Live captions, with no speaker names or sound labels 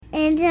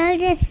Enjoy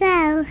the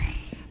show.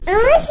 I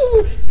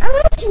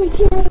want you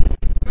to.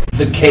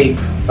 The Cape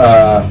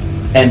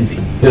envy.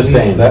 Just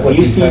saying.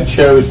 DC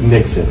chose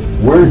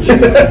Nixon. We're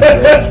choosing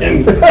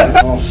Reagan.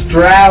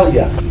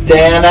 Australia.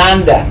 Down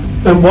under.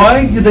 And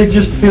why do they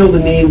just feel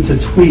the need to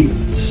tweet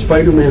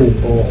Spider-Man's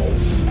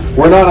balls?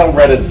 We're not on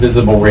Reddit's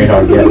visible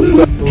radar yet.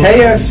 So.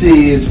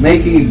 KFC is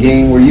making a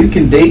game where you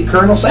can date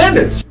Colonel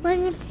Sanders. We're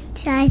going to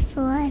try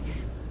for us.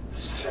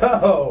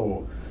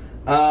 So,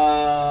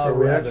 Are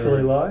we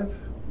actually live?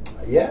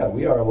 Yeah,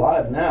 we are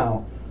live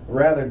now.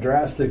 Rather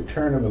drastic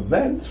turn of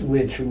events,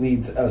 which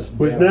leads us.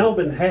 We've now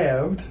been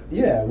halved.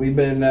 Yeah, we've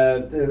been.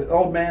 The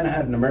old man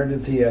had an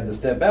emergency he had to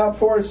step out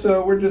for,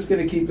 so we're just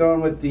going to keep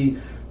going with the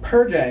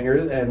Purge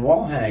Hangers and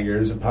Wall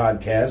Hangers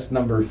podcast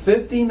number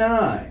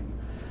 59.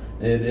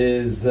 It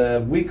is.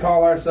 We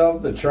call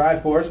ourselves the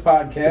Triforce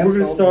Podcast. We're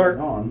going to start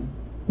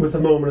with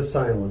a moment of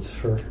silence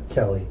for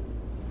Kelly.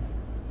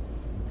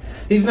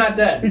 He's not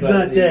dead. He's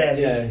not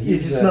dead.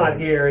 He's just not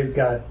here. He's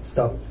got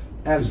stuff.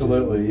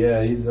 Absolutely,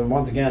 yeah. He's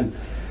once again.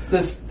 The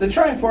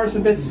Triforce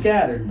a bit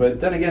scattered, but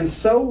then again,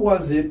 so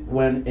was it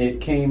when it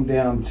came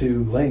down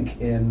to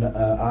Link in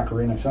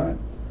Ocarina of Time.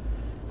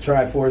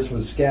 Triforce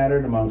was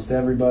scattered amongst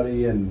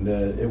everybody, and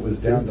it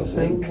was down to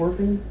Link.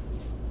 Working?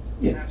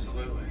 Yeah.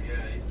 Absolutely,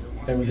 yeah.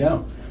 There we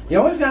go. You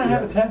always got to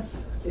have a test.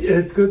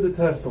 It's good to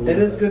test a little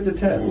It is bit. good to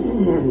test.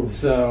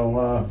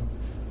 So,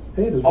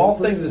 Hey, all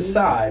things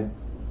aside,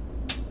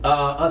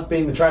 us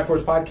being the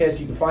Triforce Podcast,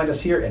 you can find us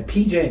here at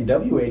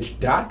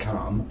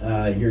pjnwh.com.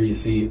 Here you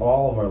see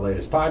all of our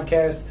latest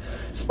podcasts.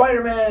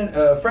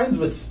 Spider-Man, Friends,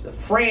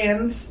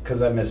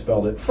 because I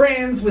misspelled it,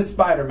 Friends with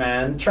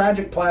Spider-Man,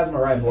 Tragic Plasma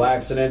Rifle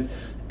Accident,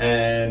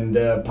 and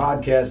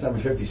podcast number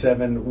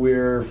 57,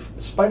 we're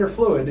Spider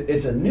Fluid.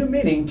 It's a new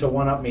meaning to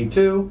One Up Me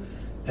Too.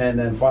 And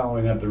then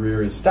following up the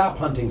rear is Stop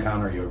Hunting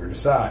Connor Yogurt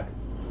Aside.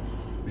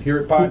 Here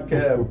at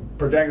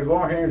Projectors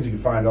Wall Hangers, you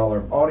can find all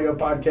our audio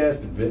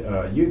podcasts and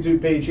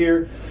YouTube page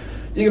here.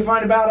 You can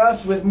find about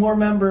us with more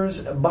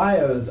members'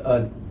 bios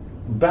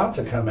about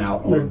to come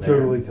out. They're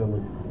totally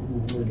coming.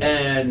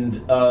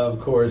 And, of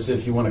course,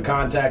 if you want to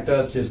contact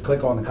us, just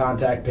click on the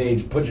contact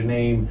page, put your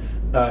name,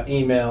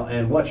 email,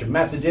 and what your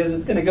message is.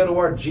 It's going to go to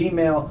our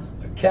Gmail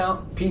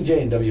account,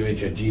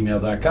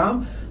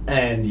 pjnwh@gmail.com.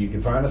 And you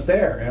can find us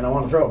there. And I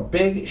want to throw a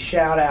big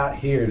shout out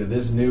here to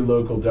this new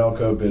local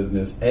Delco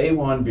business,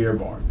 A1 Beer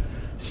Barn.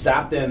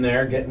 Stopped in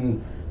there,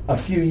 getting a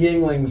few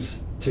Yinglings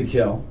to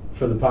kill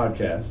for the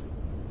podcast.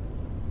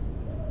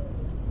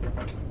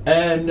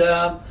 And,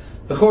 of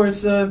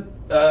course,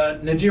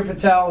 Najir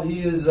Patel,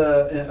 he is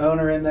an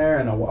owner in there.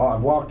 And I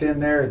walked in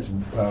there. It's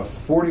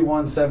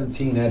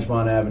 4117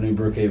 Edgemont Avenue,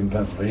 Brookhaven,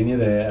 Pennsylvania.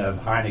 They have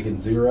Heineken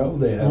Zero.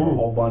 They have a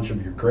whole bunch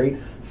of your great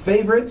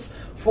favorites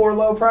for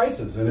low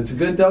prices, and it's a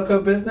good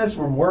Delco business.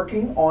 We're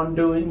working on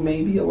doing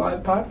maybe a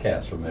live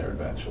podcast from there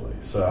eventually.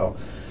 So,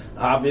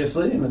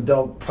 obviously, an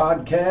adult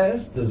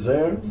podcast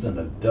deserves an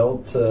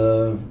adult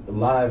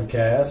live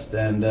cast,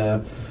 and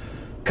a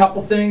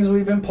couple things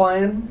we've been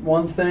playing.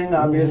 One thing,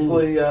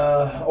 obviously,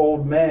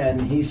 old man,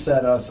 he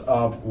set us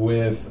up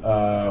with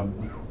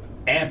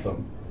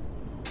Anthem.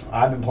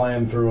 I've been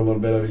playing through a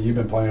little bit of it. You've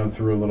been playing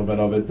through a little bit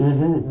of it.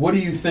 What do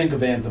you think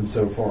of Anthem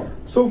so far?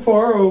 So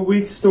far, a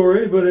weak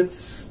story, but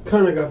it's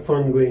kind of got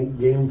fun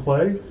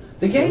gameplay.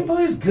 The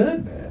gameplay is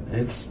good,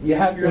 man. You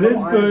have your. It little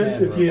is Iron good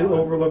Man if you robot.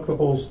 overlook the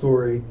whole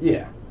story.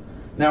 Yeah.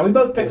 Now we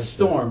both picked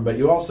Storm, but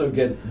you also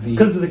get the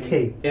because of the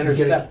cape.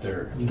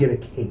 Interceptor. You get a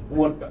cape.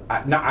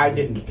 I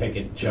didn't pick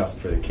it just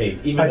for the cape.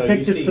 Even I though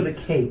picked you it see for the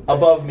cape.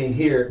 above me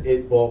here.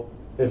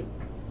 If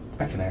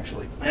I can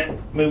actually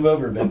move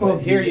over a bit. But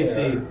here you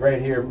see right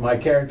here my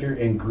character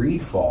in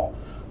Greedfall,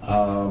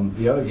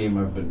 the other game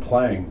I've been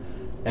playing,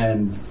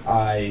 and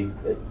I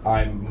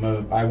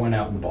went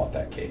out and bought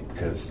that cape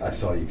because I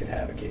saw you could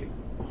have a cape.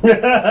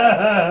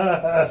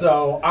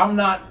 So I'm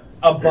not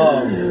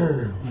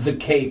above the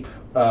cape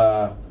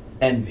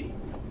envy.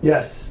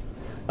 Yes.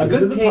 A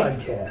good cape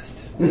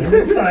podcast.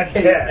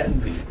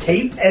 Podcast.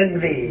 Cape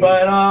envy.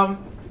 But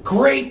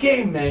great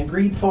game, man.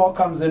 Greedfall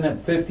comes in at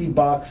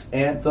 $50.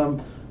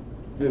 Anthem.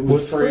 It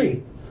was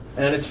free.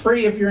 And it's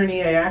free if you're an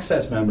EA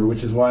Access member,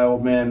 which is why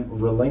old man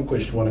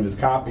relinquished one of his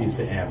copies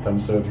to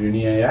Anthem. So if you're an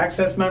EA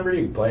Access member,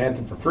 you can play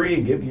Anthem for free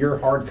and give your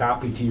hard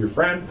copy to your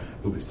friend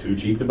who was too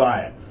cheap to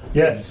buy it.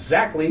 Yes.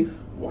 Exactly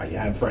why you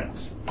have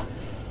friends.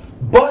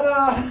 But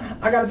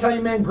I gotta tell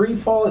you, man,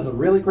 Greedfall is a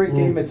really great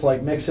game. It's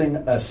like mixing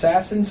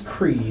Assassin's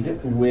Creed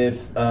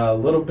with a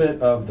little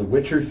bit of The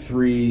Witcher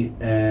 3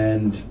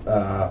 and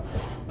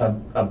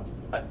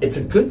it's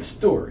a good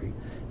story.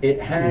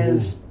 It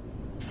has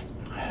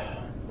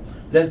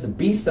the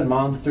beasts and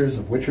monsters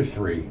of Witcher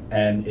 3,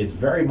 and it's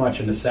very much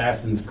an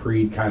Assassin's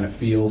Creed kind of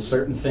feel.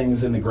 Certain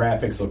things in the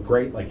graphics look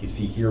great, like you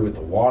see here with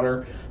the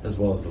water, as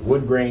well as the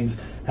wood grains.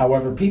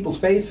 However, people's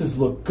faces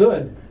look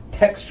good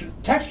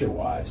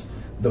texture-wise.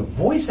 The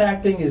voice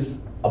acting is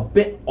a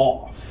bit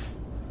off.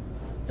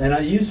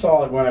 And you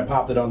saw it when I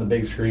popped it on the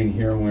big screen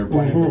here when we were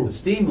playing with the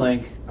Steam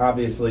link.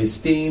 Obviously,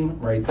 Steam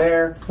right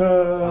there.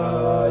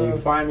 You can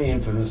find me.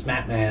 Infamous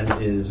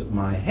Mattman is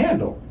my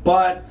handle.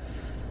 But,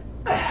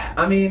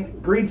 I mean,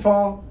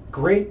 Greedfall,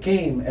 great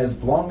game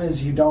as long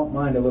as you don't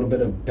mind a little bit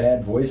of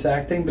bad voice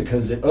acting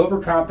because it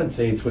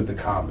overcompensates with the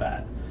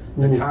combat.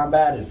 The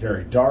combat is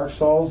very Dark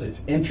Souls.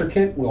 It's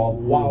intricate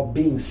while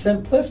being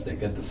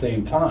simplistic at the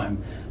same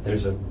time.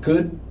 There's a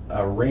good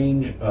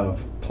range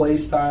of play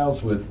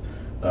styles with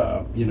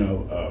a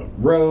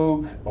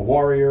rogue, a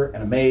warrior,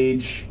 and a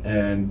mage,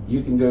 and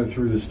you can go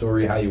through the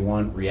story how you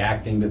want,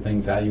 reacting to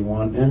things how you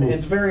want, and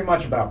it's very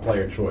much about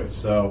player choice.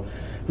 So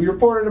we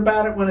reported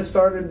about it when it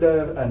started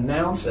to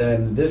announce,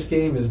 and this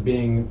game is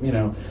being,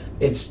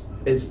 it's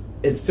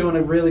doing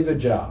a really good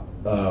job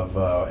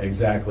of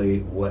exactly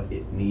what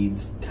it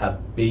needs to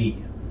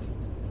be.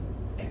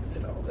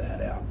 Exit all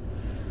that out.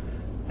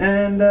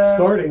 And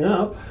starting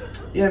up.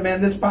 Yeah,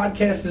 man, this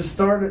podcast is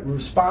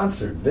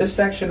sponsored. This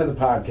section of the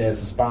podcast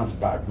is sponsored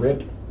by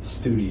Rip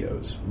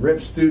Studios.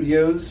 Rip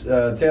Studios,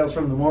 Tales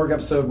from the Morgue,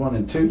 episode 1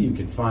 and 2, you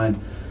can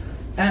find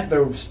at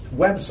the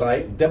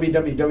website,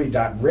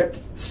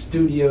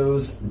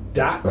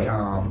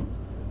 www.ripstudios.com.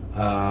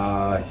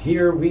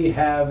 Here we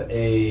have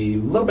a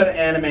little bit of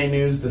anime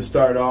news to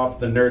start off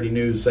the nerdy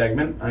news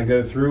segment I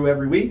go through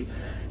every week.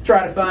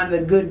 Try to find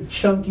the good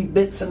chunky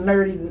bits of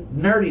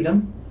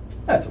nerdydom.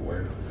 That's a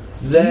word.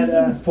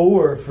 Season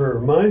 4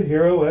 for My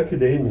Hero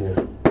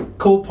Academia.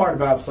 Cool part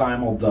about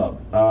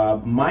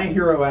Simuldub. My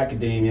Hero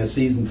Academia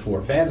Season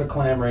 4. Fans are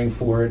clamoring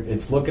for it.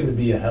 It's looking to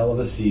be a hell of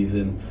a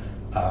season.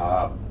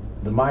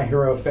 The My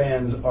Hero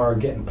fans are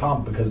getting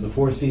pumped because the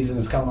 4th season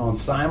is coming on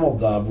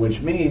Simuldub, which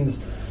means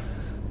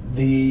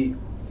the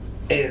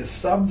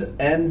subbed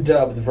and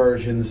dubbed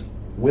versions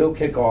will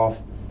kick off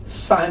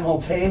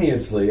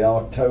simultaneously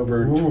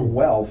October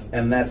 12th,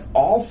 and that's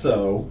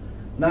also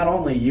not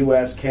only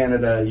US,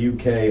 Canada,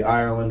 UK,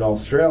 Ireland,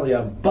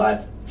 Australia,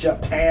 but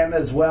Japan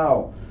as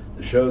well.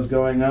 The show's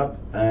going up,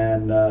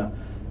 and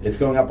it's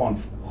going up on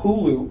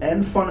Hulu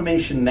and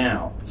Funimation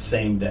Now,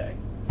 same day.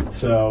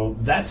 So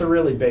that's a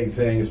really big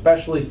thing,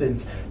 especially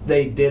since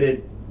they did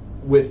it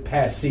with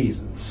past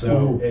seasons.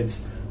 So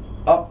it's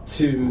up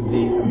to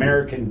the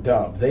American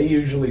dub. They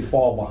usually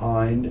fall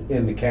behind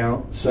in the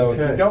count. So if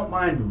you don't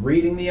mind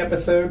reading the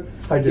episode,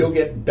 you'll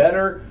get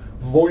better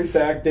voice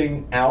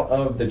acting out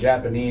of the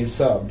Japanese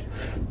subbed.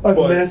 I have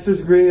a master's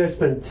degree. I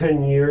spent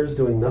 10 years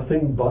doing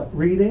nothing but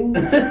reading.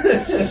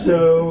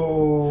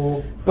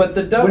 So, but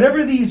the dubbed,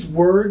 whatever these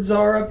words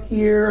are up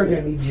here, I'm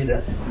going to need you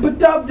to... But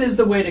dubbed is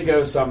the way to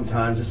go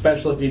sometimes,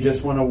 especially if you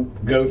just want to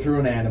go through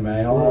an anime.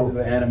 I'll have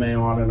the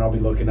anime on and I'll be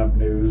looking up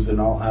news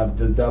and I'll have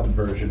the dubbed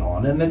version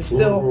on. And it's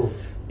still,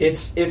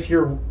 it's if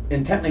you're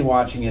intently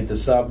watching it, the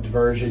subbed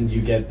version,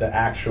 you get the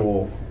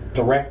actual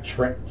direct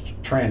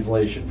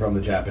translation from the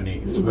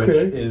Japanese, which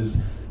is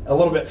a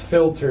little bit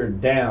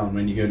filtered down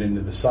when you get into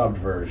the subbed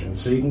version,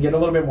 so you can get a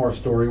little bit more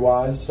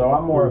story-wise. So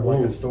I'm more of like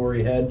a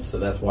story head, so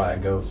that's why I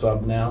go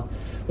sub now.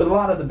 With a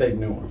lot of the big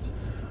new ones.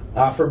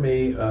 For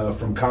me,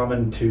 from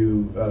Common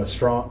to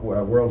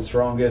World's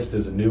Strongest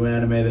is a new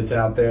anime that's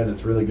out there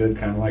that's really good,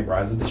 kind of like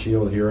Rise of the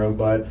Shield Hero.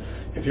 But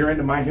if you're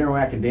into My Hero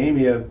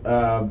Academia,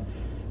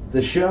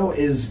 the show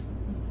is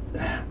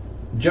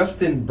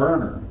Justin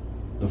Burner,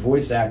 the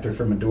voice actor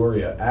for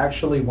Midoriya,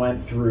 actually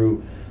went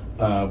through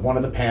one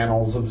of the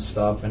panels of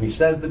stuff, and he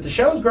says that the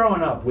show's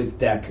growing up with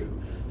Deku.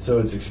 So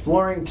it's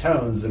exploring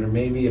tones that are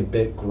maybe a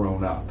bit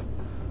grown up.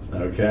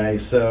 Okay?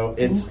 So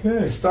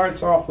it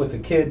starts off with a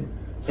kid.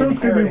 So it's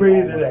going to be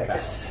rated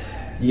X.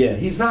 Yeah,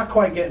 he's not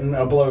quite getting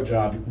a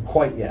blowjob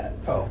quite yet.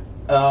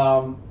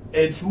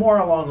 It's more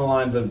along the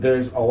lines of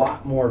there's a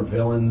lot more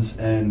villains,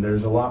 and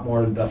there's a lot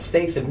more... The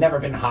stakes have never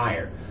been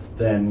higher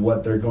than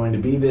what they're going to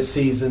be this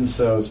season,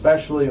 so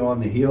especially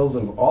on the heels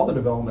of all the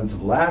developments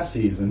of last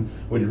season,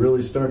 which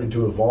really started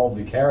to evolve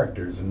the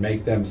characters and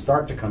make them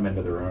start to come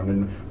into their own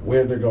and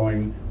where they're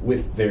going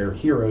with their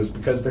heroes,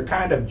 because they're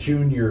kind of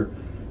junior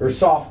or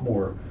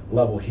sophomore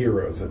level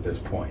heroes at this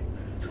point.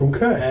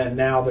 And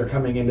now they're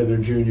coming into their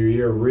junior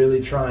year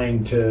really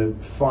trying to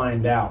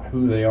find out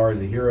who they are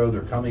as a hero.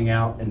 They're coming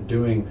out and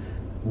doing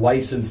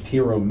licensed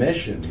hero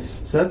missions.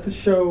 Is that the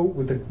show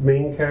with the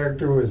main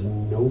character who has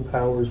no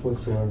powers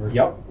whatsoever?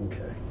 Yep.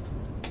 Okay.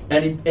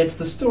 And it's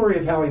the story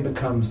of how he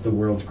becomes the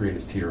world's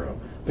greatest hero,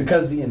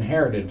 because he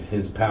inherited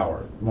his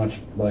power,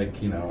 much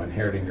like,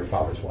 inheriting your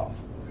father's wealth.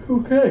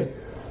 Okay.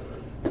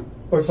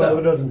 Or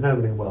father doesn't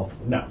have any wealth.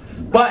 No.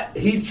 But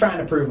he's trying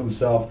to prove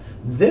himself.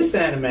 This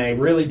anime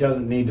really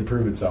doesn't need to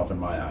prove itself in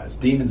my eyes.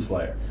 Demon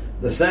Slayer.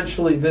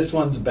 Essentially, this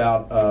one's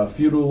about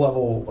feudal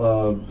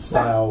level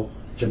style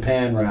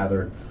Japan,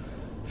 rather.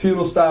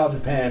 Feudal style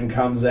Japan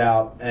comes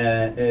out,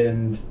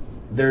 and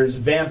there's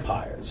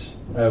vampires,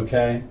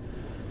 okay?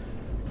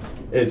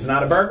 It's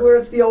not a burglar,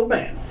 it's the old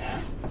man.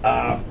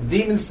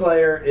 Demon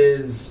Slayer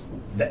is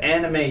the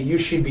anime you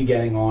should be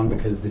getting on,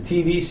 because the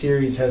TV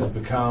series has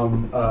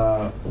become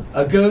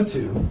a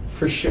go-to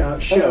for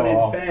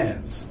shonen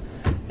fans.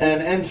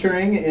 And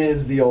entering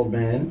is the old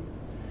man,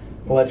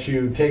 let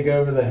you take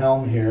over the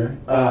helm here.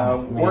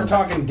 We're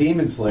talking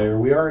Demon Slayer.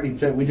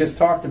 We just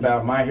talked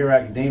about My Hero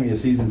Academia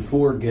Season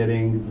 4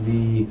 getting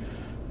the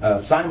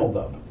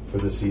simuldub for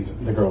this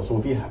season. The girls will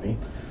be happy.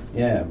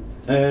 Yeah.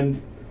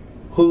 And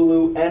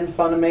Hulu and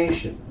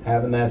Funimation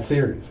having that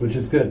series, which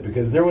is good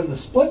because there was a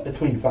split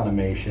between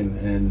Funimation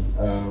and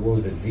what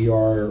was it,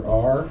 VRR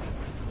or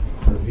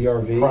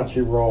VRV?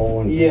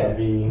 Crunchyroll and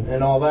VRV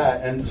and all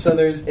that. And so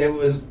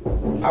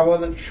I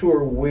wasn't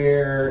sure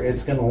where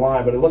it's going to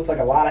lie, but it looks like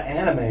a lot of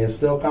anime is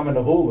still coming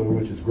to Hulu,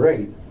 which is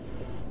great.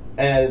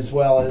 As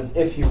well as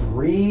if you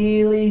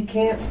really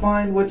can't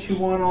find what you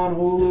want on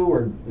Hulu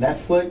or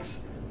Netflix,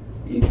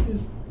 you can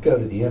just go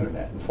to the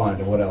internet and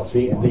find what else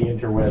you want. The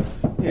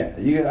interwebs.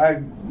 Yeah, I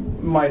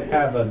might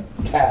have a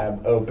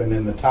tab open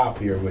in the top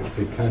here, which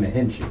could kind of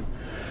hint you.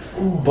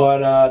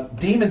 But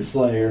Demon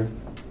Slayer,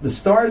 the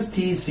Stars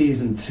teased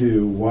Season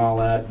 2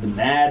 while at the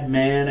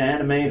Madman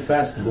Anime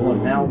Festival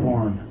in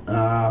Melbourne,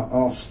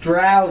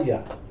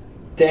 Australia.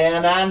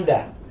 Down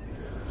under.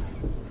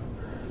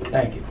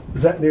 Thank you.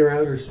 Is that near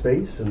outer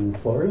space in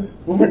Florida?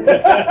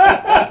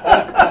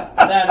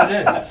 That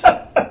it is.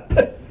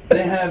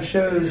 They have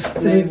shows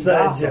It's an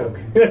inside joke.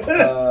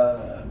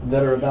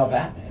 that are about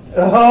Batman.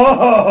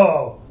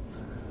 Oh!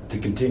 To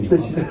continue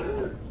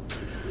on.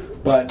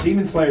 But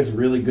Demon Slayer is a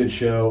really good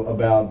show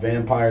about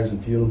vampires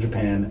in feudal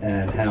Japan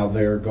and how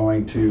they're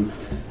going to...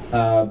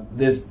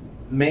 this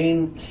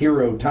main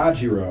hero,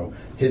 Tajiro,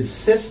 his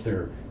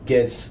sister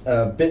gets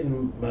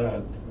bitten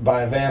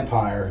by a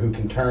vampire who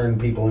can turn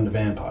people into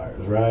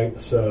vampires, right?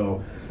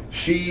 So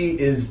she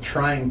is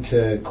trying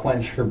to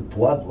quench her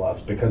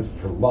bloodlust because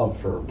of her love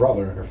for her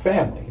brother and her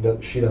family.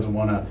 She doesn't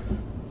want to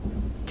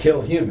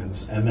kill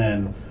humans. And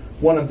then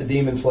one of the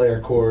Demon Slayer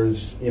Corps',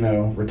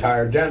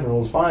 retired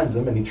generals finds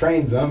him and he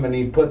trains them and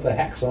he puts a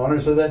hex on her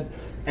so that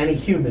any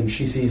human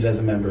she sees as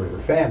a member of her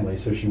family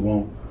so she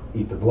won't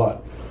eat their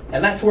blood.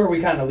 And that's where we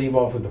kind of leave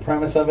off with the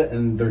premise of it,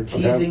 and they're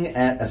teasing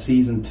at a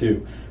Season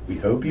 2. We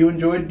hope you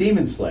enjoyed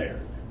Demon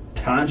Slayer.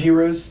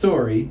 Tanjiro's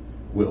story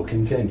will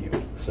continue.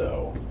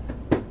 So,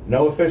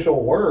 no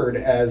official word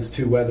as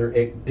to whether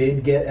it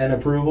did get an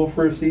approval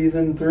for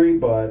Season 3,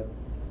 but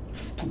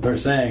they're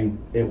saying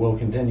it will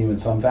continue in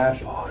some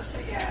fashion. Pause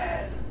the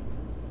ad.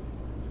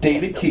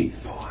 David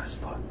Keith. Pause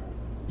button.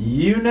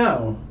 You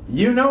know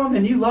him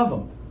and you love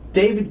him.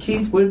 David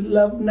Keith would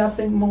love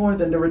nothing more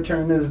than to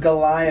return as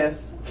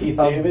Goliath. Keith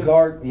David?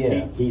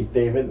 Keith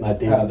David, not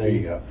David there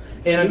Keith. you go.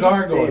 In a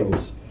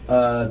Gargoyles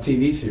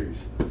TV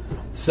series.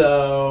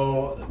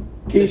 So...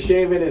 Keith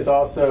David was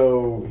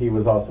also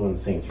in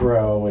Saints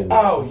Row and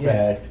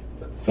Effect.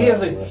 So,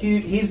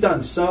 he's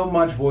done so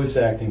much voice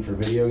acting for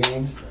video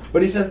games,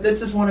 but he says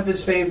this is one of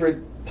his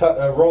favorite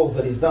roles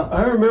that he's done.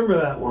 I remember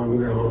that one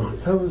growing up.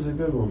 That was a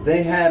good one.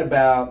 They had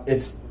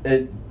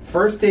it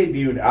first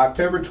debuted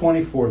October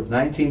 24th,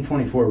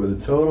 1924 with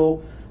a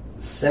total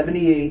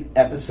 78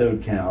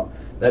 episode count.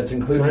 That's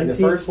including the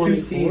first 2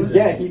 seasons.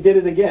 Yeah, he did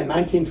it again.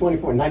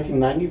 1924.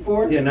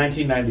 1994? Yeah,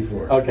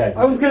 1994. Okay.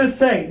 I was going to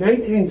say,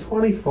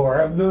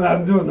 1924.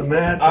 I'm doing the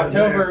math.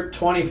 October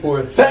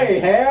 24th. Say,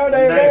 there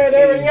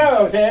we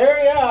go.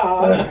 There we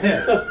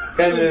are.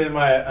 Kind of in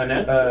my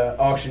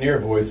auctioneer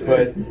voice,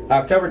 but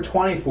October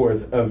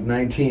 24th of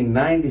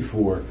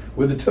 1994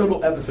 with a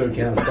total episode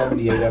count of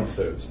 78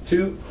 episodes.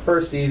 2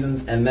 first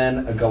seasons, and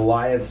then a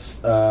Goliath's...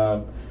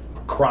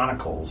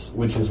 Chronicles,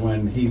 which is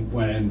when he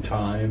went in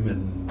time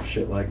and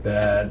shit like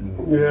that.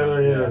 And,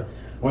 yeah.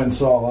 Went and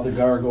saw other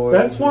gargoyles.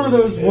 That's one of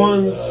those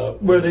ones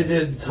where they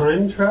did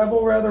time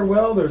travel rather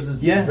well. There's this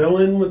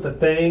villain with the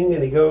thing,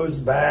 and he goes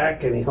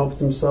back and he helps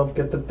himself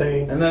get the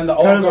thing. And then the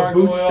old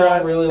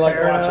gargoyle really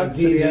like watching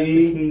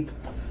TV.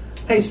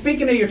 Hey,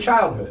 speaking of your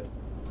childhood.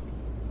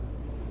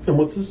 And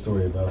what's this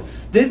story about?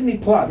 Disney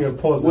Plus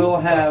will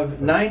have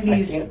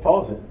 90s... I can't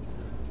pause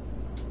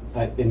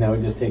it. No,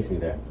 it just takes me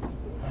there.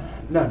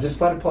 No,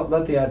 just let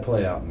the ad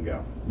play out and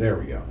go. There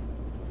we go.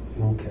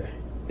 Okay.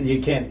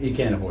 You can't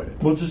avoid it.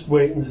 We'll just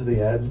wait until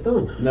the ad's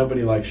done.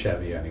 Nobody likes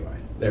Chevy anyway.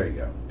 There you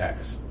go.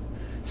 X.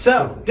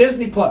 So,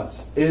 Disney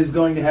Plus is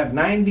going to have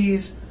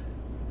 90s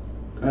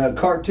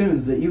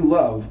cartoons that you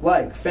love,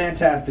 like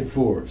Fantastic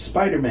Four,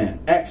 Spider-Man,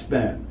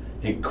 X-Men,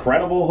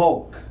 Incredible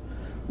Hulk,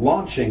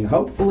 launching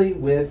hopefully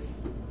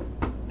with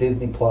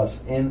Disney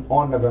Plus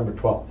on November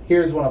 12th.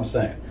 Here's what I'm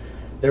saying.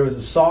 There was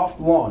a soft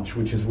launch,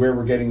 which is where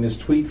we're getting this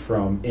tweet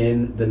from,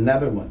 in the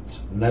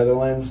Netherlands.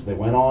 They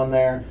went on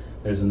there.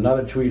 There's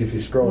another tweet if you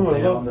scroll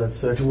down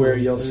to where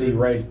you'll see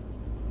right.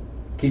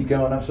 Keep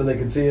going up so they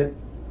can see it.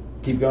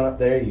 Keep going up.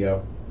 There you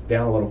go.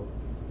 Down a little.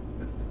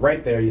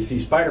 Right there, you see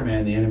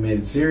Spider-Man, the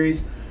animated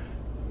series,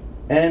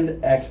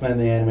 and X-Men,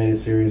 the animated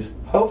series,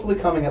 hopefully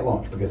coming at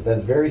launch, because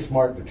that's very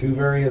smart. They're two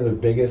of the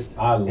biggest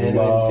animated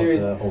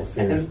series. The whole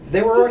series. And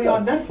they were already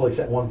on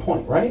Netflix at one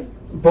point, right?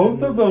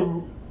 Both of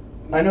them.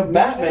 I know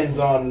Batman's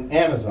on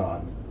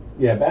Amazon.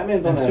 Yeah,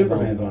 Batman's on Amazon.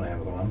 Superman's on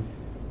Amazon.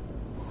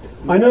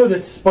 I know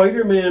that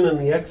Spider-Man and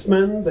the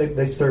X-Men,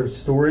 they serve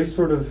stories,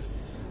 sort of.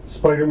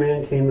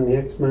 Spider-Man came in the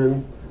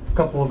X-Men.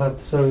 couple of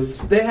episodes.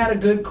 They had a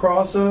good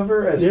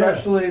crossover,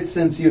 especially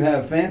since you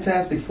have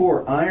Fantastic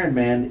Four, Iron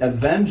Man,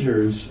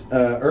 Avengers,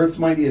 Earth's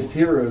Mightiest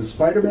Heroes,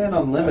 Spider-Man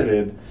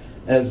Unlimited,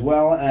 as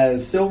well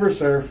as Silver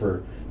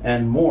Surfer,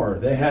 and more.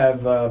 They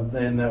have,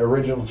 in the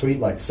original tweet,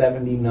 like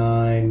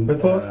 79. I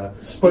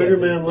thought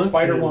Spider-Man left.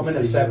 Spider-Woman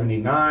of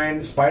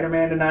 79,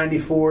 Spider-Man of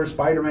 94,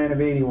 Spider-Man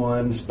of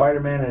 81,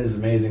 Spider-Man and His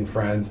Amazing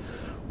Friends.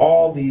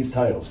 All these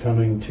titles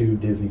coming to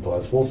Disney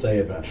Plus, we'll say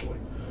eventually.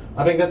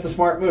 I think that's a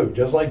smart move,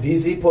 just like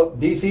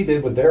DC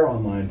did with their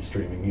online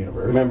streaming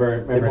universe.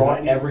 Remember they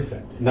bought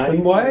everything.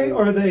 And why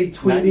are they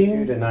tweeting?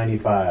 92 to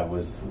 95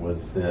 was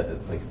the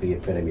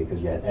epitome,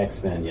 because you had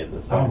X-Men, you had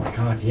this. Oh my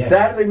God! Yeah.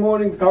 Saturday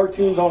morning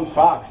cartoons on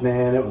Fox,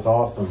 man, it was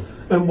awesome.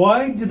 And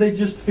why do they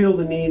just feel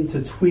the need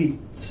to tweet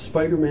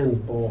Spider-Man's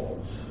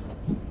balls?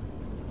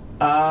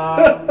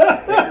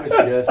 It was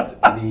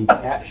just the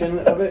caption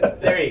of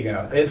it. There you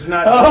go. It's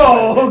not.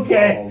 Oh,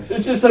 okay. Balls.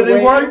 It's just so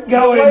they weren't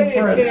going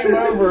for it.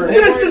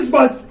 This is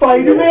what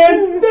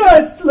Spider-Man's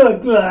nuts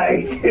look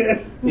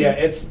like.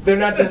 Yeah, they're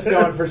not just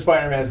going for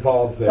Spider-Man's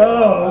balls there.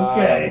 Oh,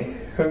 okay.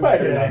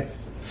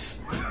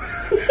 Spider-Nuts.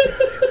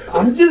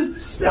 I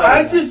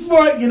just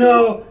want,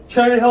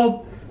 trying to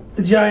help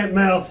the giant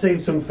mouse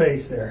save some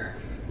face there.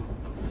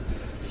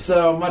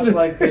 So much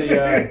like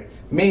the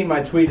meme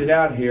I tweeted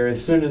out here,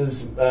 as soon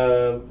as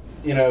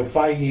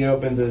Feige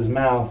opens his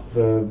mouth,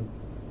 the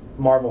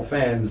Marvel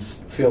fans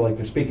feel like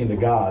they're speaking to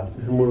God.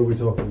 And what are we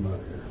talking about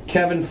here?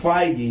 Kevin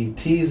Feige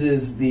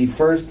teases the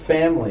first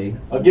family.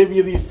 I'll give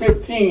you these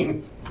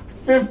 10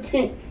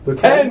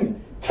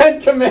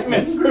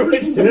 commandments through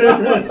which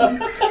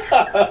to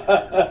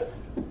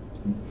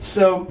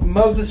So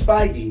Moses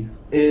Feige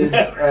is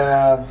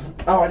I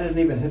didn't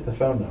even hit the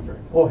phone number.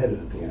 We'll hit it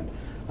at the end.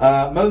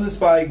 Moses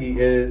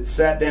Feige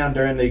sat down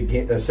during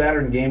the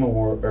Saturn Game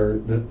Award, or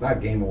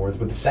not Game Awards,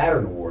 but the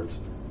Saturn Awards.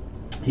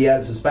 He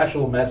has a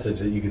special message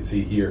that you can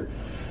see here.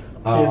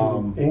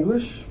 In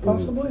English,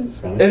 possibly?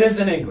 It is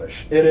in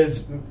English. It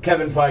is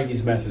Kevin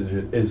Feige's message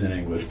is in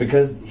English,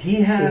 because he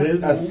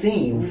has a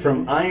scene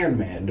from Iron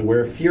Man to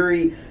where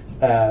Fury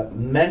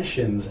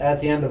mentions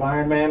at the end of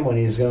Iron Man, when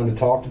he's going to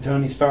talk to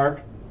Tony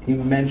Stark, he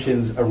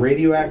mentions a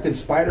radioactive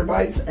spider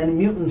bites and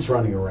mutants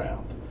running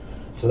around.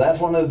 So that's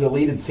one of the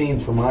deleted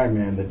scenes from Iron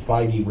Man that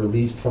Feige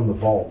released from the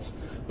vaults.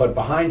 But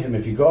behind him,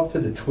 if you go up to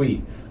the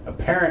tweet,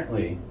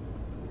 apparently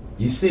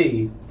you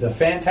see the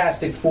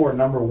Fantastic Four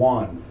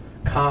 #1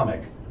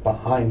 comic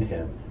behind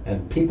him.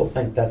 And people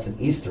think that's an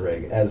Easter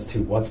egg as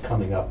to what's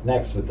coming up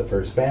next with the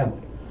first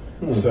family.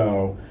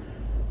 So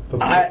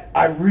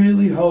I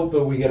really hope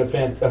that we get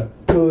a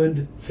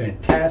good,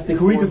 fantastic.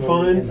 Can we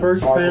define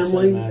first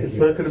family? It's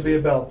not going to be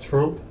about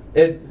Trump.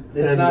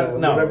 It's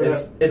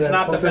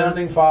not the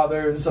founding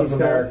fathers of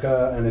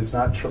America, and it's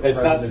not.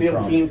 It's not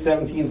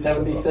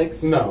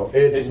 1776. No,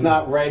 it's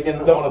not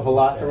Reagan on a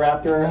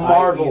Velociraptor.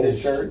 Marvels.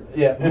 Shirt.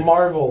 Yeah,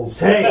 Marvels.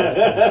 Hey,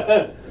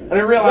 I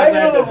didn't realize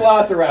Reagan on a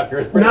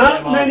Velociraptor is pretty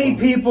not awesome. many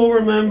people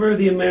remember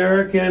the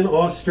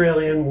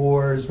American-Australian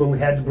wars when we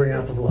had to bring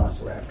out the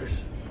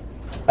Velociraptors.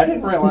 I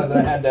didn't realize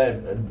I had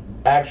to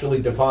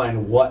actually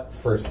define what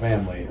first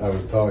family I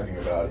was talking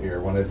about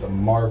here when it's a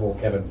Marvel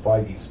Kevin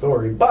Feige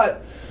story,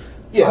 but.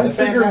 Yeah, I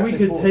figured we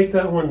could take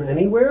that one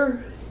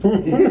anywhere.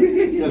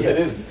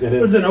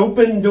 It was an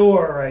open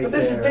door right there. But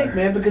this is big,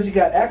 man, because you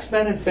got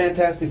X-Men and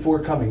Fantastic Four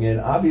coming in.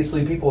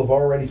 Obviously, people have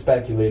already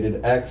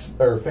speculated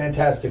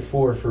Fantastic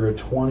Four for a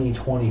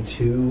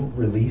 2022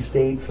 release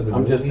date for the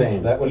movies. I'm just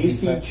saying, that would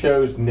DC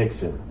chose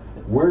Nixon.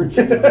 We're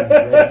choosing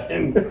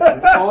Reagan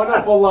on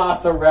a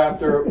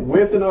Velociraptor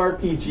with an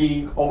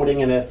RPG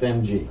holding an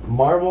SMG.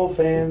 Marvel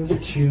fans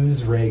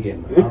choose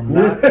Reagan. I'm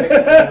not picking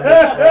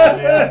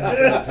Reagan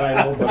for the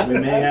title, but we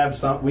may have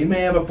some. We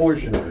may have a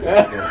portion of it.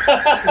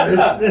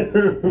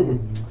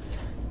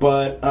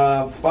 But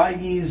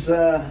Feige's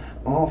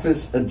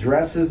office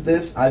addresses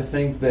this. I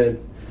think that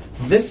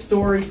this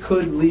story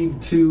could lead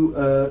to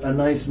a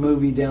nice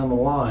movie down the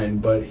line,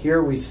 but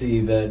here we see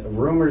that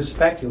rumors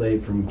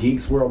speculate from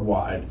geeks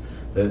worldwide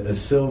that a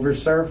Silver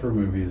Surfer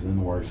movie is in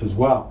the works as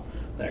well.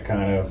 That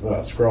kind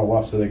of scroll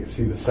up so they can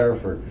see the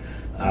Surfer.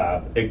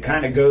 It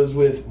kind of goes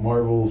with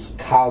Marvel's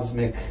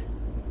cosmic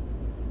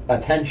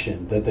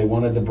attention that they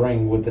wanted to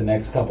bring with the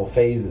next couple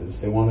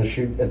phases. They want to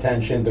shoot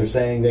attention. They're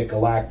saying that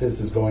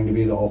Galactus is going to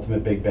be the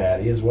ultimate big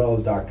baddie, as well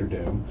as Doctor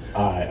Doom.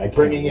 I can't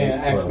bringing in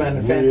X-Men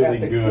and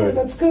Fantastic Four.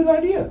 That's a good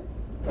idea.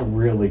 A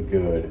really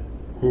good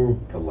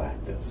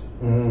Galactus.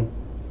 Mm-hmm.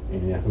 You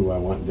know who I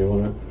want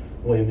doing it?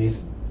 Liam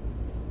Neeson.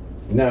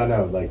 No,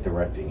 like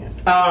directing it.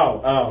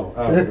 Oh.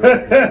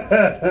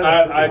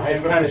 I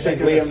just kind of think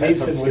Liam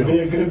Neeson would be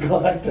a good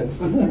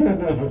Galactus.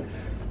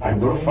 I'm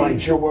going to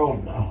find your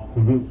world now.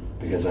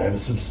 Because I have a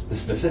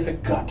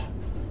specific gut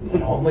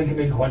that only can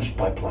be quenched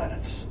by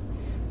planets.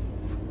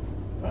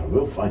 I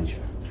will find you.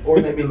 Or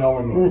maybe no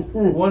one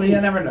will. Well, you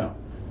never know.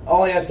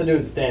 All he has to do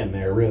is stand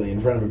there, really, in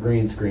front of a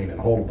green screen and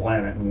hold a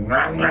planet and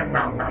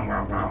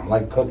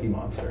like Cookie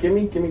Monster. Give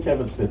me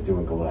Kevin Smith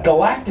doing Galactus.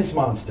 Galactus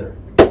Monster.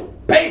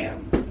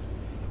 Bam!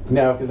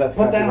 No, because that's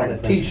put that on a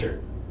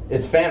T-shirt.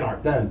 It's fan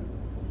art then.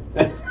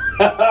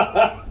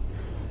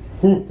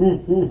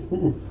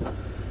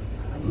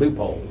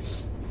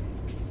 Loopholes.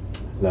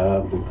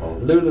 Love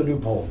loopholes. Lula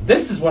loopholes.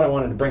 This is what I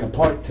wanted to bring a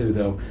part to,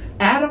 though.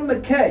 Adam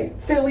McKay,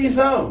 Philly's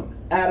own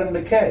Adam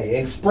McKay,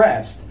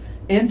 expressed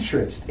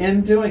interest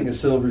in doing a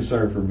Silver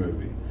Surfer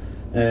movie.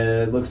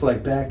 It looks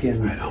like back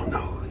in I don't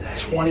know who that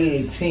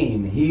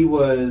 2018, he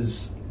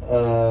was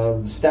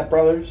Step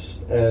Brothers,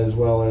 as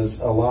well as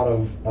a lot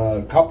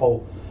of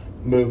couple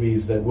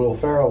movies that Will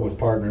Ferrell was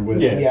partnered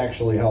with. Yeah. He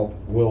actually helped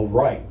Will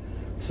write.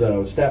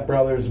 So Step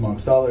Brothers,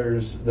 amongst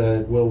others,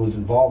 that Will was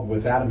involved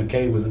with. Adam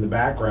McKay was in the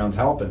backgrounds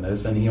helping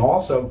this, and he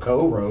also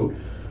co-wrote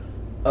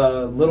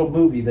a little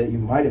movie that you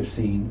might have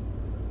seen.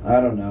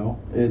 I don't know.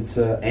 It's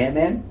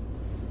Ant-Man.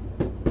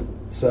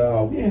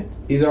 So Yeah.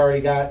 he's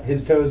already got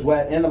his toes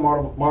wet in the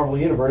Marvel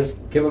Universe.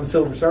 Give him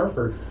Silver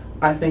Surfer.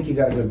 I think you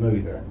got a good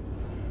movie there.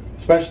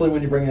 Especially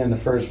when you bring in the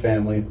first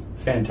family,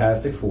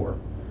 Fantastic Four.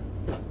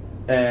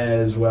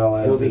 As well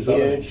as It'll be this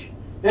other- huge.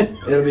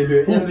 It'll be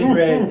great.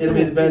 It'll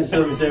be the best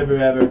Silver Surfer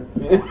ever.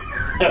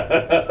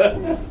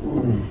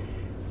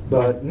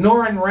 But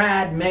Norrin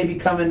Rad may be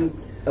coming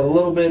a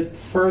little bit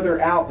further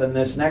out than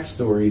this next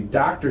story.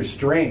 Doctor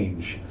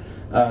Strange.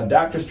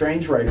 Doctor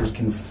Strange writers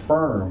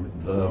confirm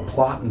the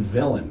plot and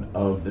villain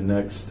of the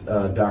next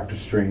Doctor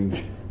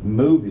Strange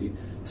movie.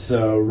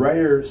 So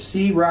writer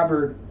C.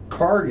 Robert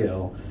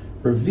Cargill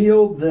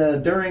revealed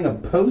during a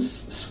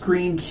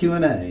post-screen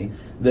Q&A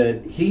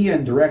that he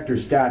and director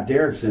Scott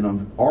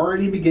Derrickson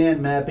already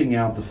began mapping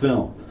out the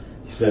film.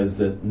 He says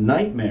that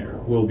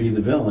Nightmare will be the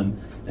villain,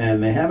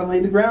 and they haven't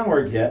laid the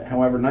groundwork yet.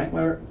 However,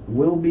 Nightmare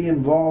will be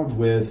involved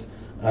with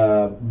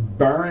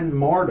Baron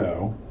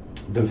Mordo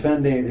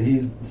defending.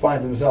 He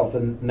finds himself the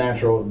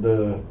natural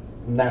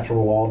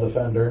law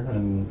defender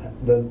and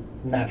the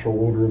natural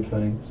order of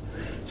things.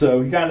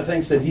 So he kind of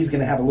thinks that he's going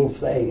to have a little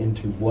say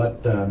into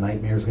what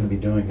Nightmare is going to be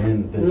doing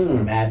in this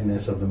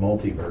madness of the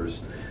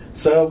multiverse.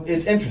 So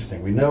it's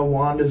interesting. We know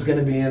Wanda's going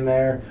to be in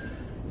there.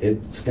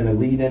 It's going to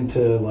lead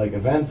into like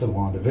events of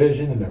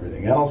WandaVision and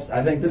everything else.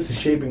 I think this is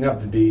shaping up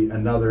to be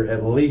another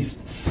at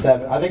least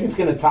 7. I think it's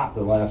going to top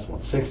the last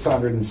one.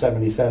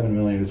 677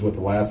 million is what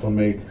the last one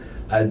made.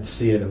 I'd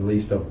see it at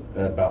least at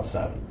about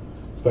 7.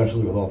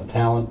 Especially with all the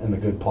talent and the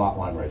good plot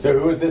line right So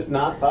there. who is this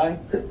not by?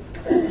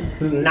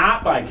 This is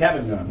not by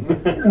Kevin Gunn.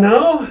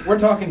 No? We're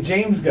talking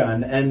James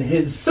Gunn and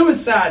his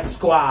Suicide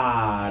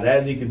Squad.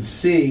 As you can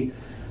see,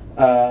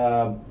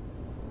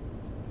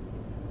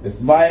 This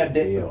is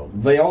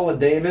Viola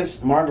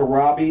Davis, Margot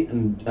Robbie,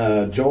 and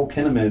Joel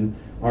Kinnaman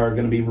are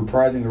going to be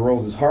reprising the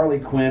roles as Harley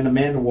Quinn,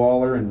 Amanda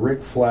Waller, and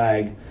Rick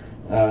Flag,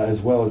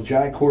 as well as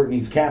Jai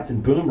Courtney's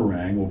Captain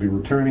Boomerang will be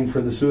returning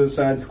for the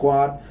Suicide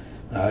Squad.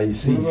 You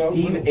see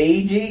Steve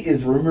Agee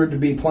is rumored to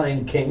be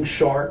playing King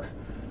Shark.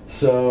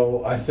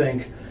 So I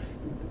think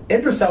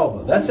Idris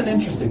Elba, that's an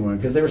interesting one,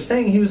 because they were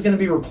saying he was going to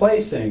be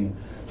replacing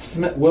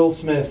Will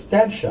Smith's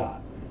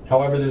Deadshot.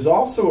 However, there's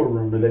also a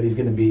rumor that he's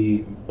going to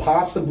be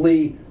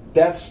possibly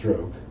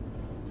Deathstroke,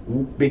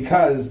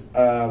 because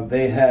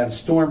they have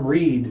Storm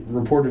Reed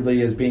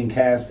reportedly as being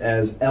cast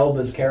as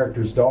Elba's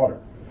character's daughter.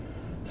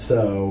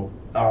 So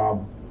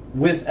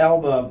with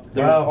Elba,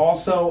 there's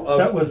also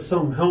that was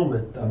some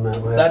helmet on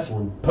that last that's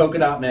one. Polka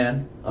Dot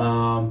Man.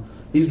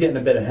 He's getting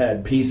a bit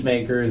ahead.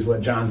 Peacemaker is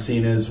what John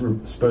Cena is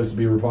supposed to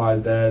be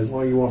reprised as.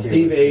 Well, you won't be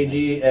Steve able to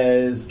Agee see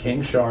as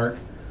King Shark,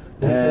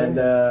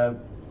 and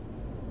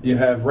you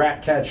have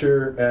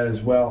Ratcatcher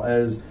as well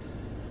as.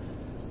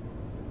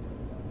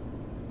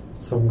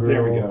 Some girl.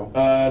 There we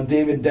go.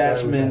 David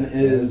Dashman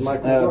is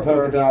Michael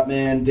Polka Dot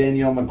Man.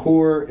 Danielle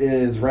McClure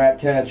is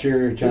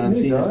Ratcatcher. John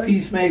Didn't he Cena's die?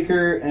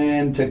 Peacemaker.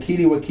 And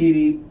Takiti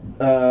Wakiti,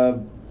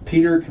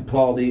 Peter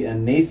Capaldi,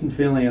 and Nathan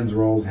Fillion's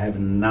roles have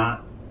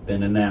not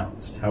been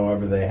announced.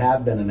 However, they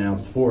have been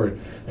announced for it.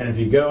 And if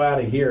you go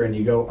out of here and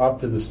you go up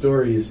to the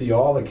story, you see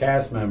all the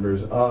cast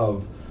members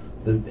of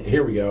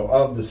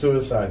the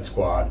Suicide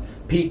Squad.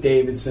 Pete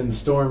Davidson,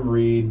 Storm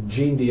Reed,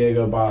 Jean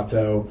Diego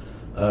Bato,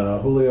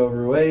 Julio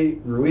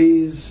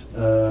Ruiz,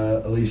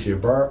 Alicia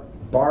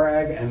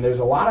Barag, and there's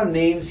a lot of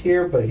names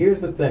here, but here's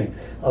the thing.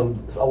 A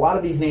lot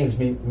of these names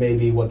may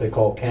be what they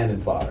call cannon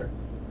fodder.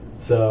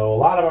 So a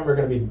lot of them are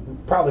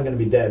probably going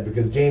to be dead,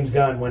 because James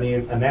Gunn, when he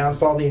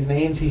announced all these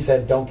names, he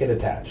said, don't get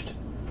attached.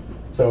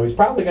 So he's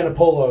probably going to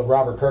pull a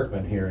Robert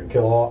Kirkman here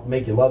and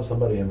make you love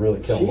somebody and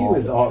really kill them She all.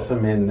 was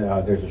awesome in,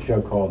 there's a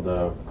show called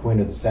Queen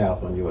of the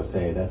South on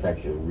USA. That's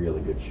actually a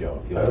really good show.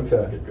 If you like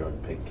a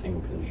drug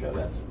kingpin show,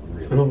 that's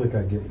really I don't think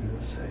I get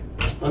USA.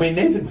 I mean,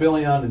 Nathan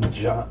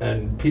Fillion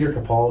and Peter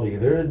Capaldi,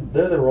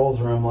 they're the roles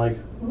where I'm like,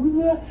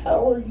 who the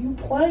hell are you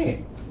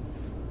playing?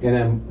 And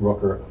then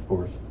Rooker, of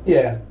course.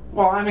 Yeah.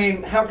 Well, I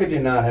mean, how could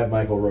you not have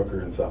Michael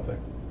Rooker in something?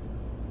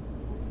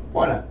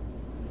 Why not?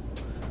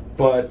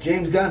 But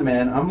James Gunn,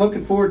 man, I'm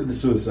looking forward to the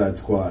Suicide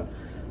Squad.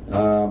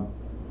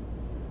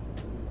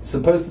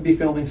 Supposed to be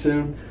filming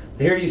soon.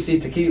 Here you see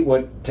Takiti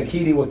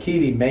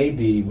Wakiti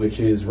Maydi, which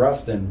is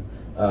Rustin,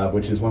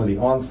 which is one of the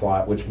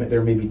Onslaught, which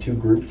there may be 2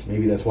 groups.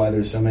 Maybe that's why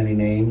there's so many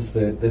names,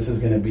 that this is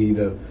going to be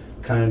the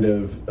kind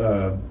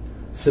of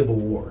civil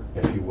war,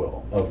 if you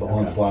will, of the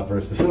Onslaught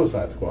versus the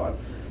Suicide Squad.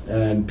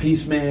 And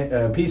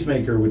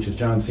Peacemaker, which is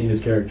John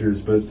Cena's character, is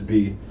supposed to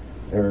be,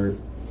 or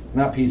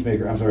not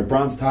Peacemaker, I'm sorry,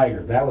 Bronze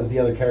Tiger. That was the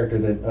other character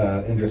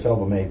that Idris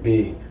Elba may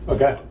be.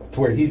 Okay. To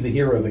where he's the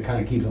hero that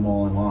kind of keeps them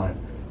all in line,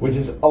 which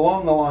is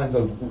along the lines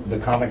of the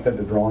comic that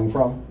they're drawing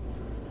from.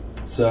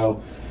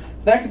 So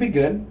that could be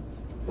good.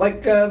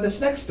 Like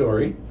this next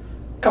story,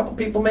 a couple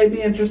people may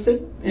be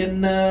interested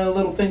in a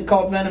little thing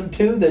called Venom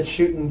 2 that's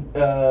shooting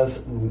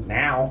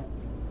now.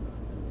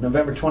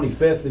 November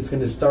 25th, it's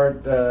going to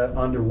start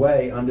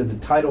underway under the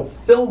title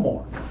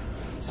Fillmore.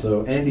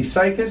 So Andy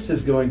Serkis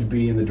is going to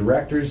be in the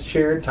director's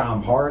chair.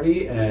 Tom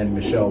Hardy and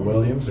Michelle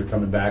Williams are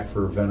coming back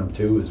for Venom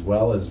 2, as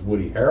well as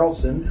Woody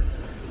Harrelson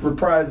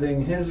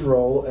reprising his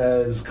role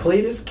as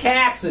Cletus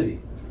Cassidy.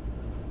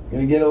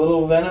 Going to get a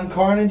little Venom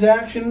Carnage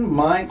action.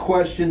 My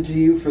question to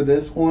you for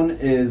this one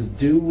is,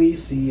 do we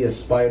see a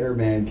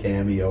Spider-Man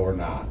cameo or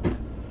not?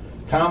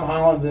 Tom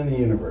Holland's in the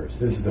universe.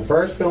 This is the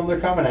first film they're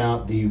coming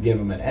out. Do you give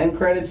him an end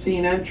credit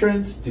scene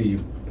entrance? Do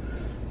you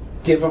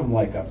give him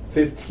like a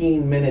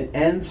 15-minute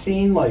end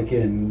scene like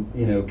in,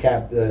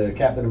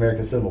 Captain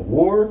America Civil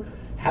War?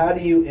 How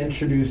do you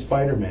introduce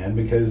Spider-Man?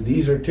 Because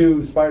these are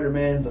two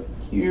Spider-Man's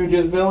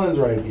hugest villains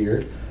right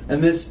here.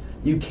 And this,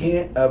 you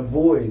can't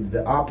avoid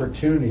the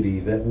opportunity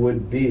that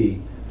would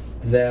be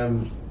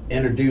them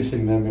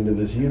introducing them into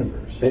this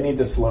universe. They need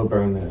to slow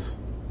burn this.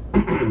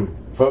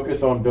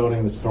 Focus on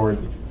building the story,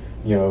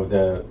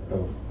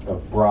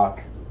 of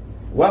Brock.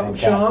 Welcome,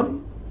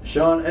 Sean.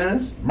 Sean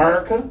Ennis.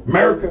 America.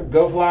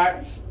 Go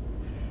Flyers.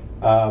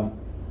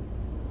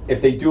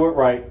 If they do it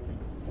right,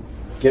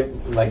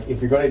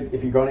 if you're going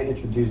to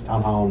introduce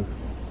Tom Holland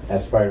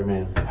as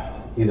Spider-Man,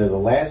 either the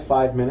last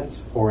 5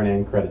 minutes or an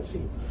end credit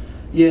scene.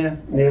 Yeah.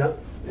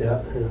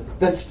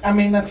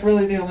 That's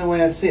really the only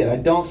way I see it. I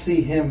don't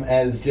see him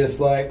as just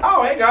like,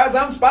 oh, hey guys,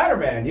 I'm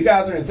Spider-Man. You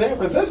guys are in San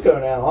Francisco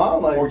now, huh?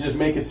 Like, or just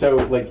make it so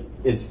like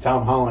it's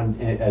Tom Holland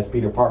as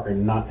Peter Parker,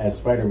 not as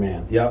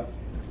Spider-Man. Yep.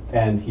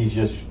 And he's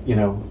just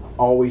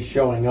always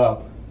showing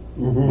up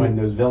when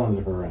those villains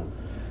are around.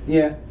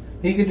 Yeah,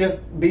 he could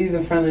just be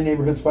the friendly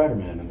neighborhood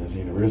Spider-Man in this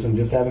universe and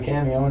just have a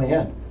cameo in the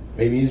end.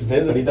 Maybe he's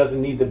visiting, but he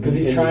doesn't need to because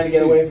he's trying to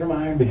get away from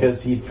Iron Man.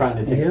 Because he's trying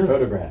to take the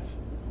photographs.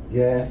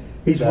 Yeah,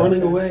 he's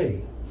running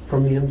away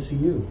from the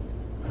MCU.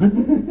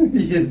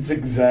 It's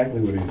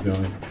exactly what he's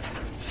doing.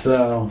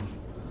 So,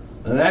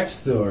 the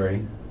next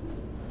story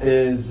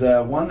is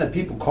one that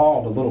people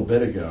called a little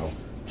bit ago.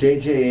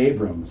 J.J.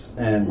 Abrams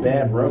and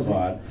Bad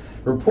Robot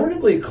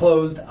reportedly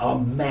closed a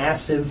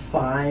massive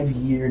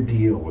 5-year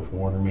deal with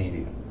Warner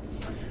Media.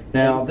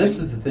 Now, this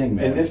is the thing,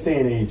 man. In this day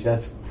and age,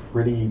 that's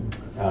pretty...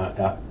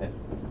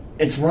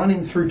 it's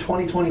running through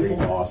 2024.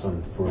 Pretty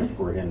awesome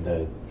for him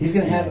to... He's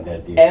going to have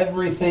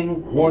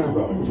everything Warner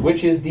Bros.,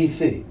 which is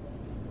DC.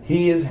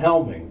 He is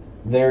helming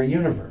their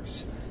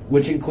universe,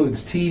 which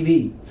includes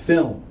TV,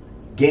 film,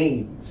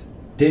 games,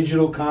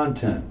 digital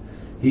content.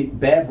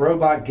 Bad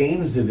Robot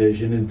Games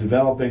Division is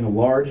developing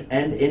large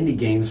and indie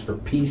games for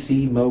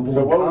PC, mobile,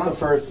 so and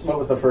consoles. What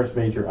was the first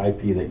major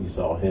IP that you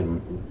saw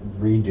him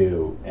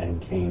redo and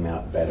came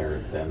out better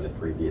than the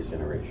previous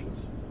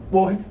iterations?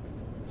 Well,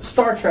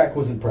 Star Trek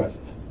was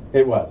impressive.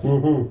 It was.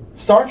 Mm-hmm.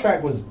 Star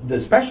Trek was,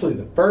 especially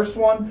the first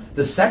one.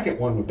 The second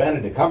one with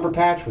Benedict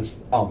Cumberbatch was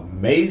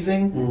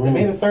amazing. Mm-hmm. They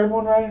made a third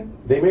one, right?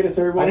 They made a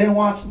third one. I didn't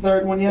watch the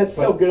third one yet. It's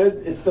still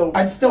good. It's still.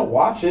 I'd still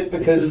watch it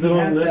because is it he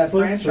has on that Netflix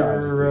franchise.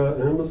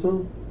 or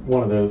Amazon?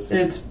 One of those.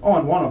 It's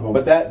on one of them.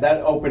 But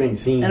that opening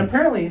scene. And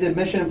apparently he did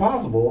Mission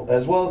Impossible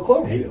as well as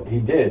Cloverfield. He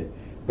did.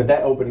 But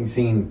that opening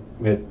scene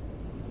with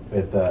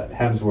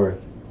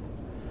Hemsworth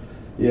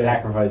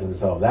sacrificing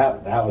himself,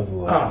 that was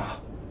like...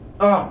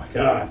 Oh my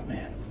God,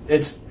 man.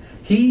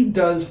 He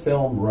does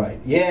film right.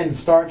 Yeah, in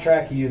Star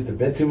Trek he used a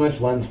bit too much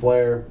lens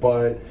flare,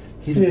 but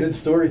he's a good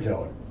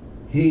storyteller.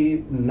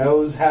 He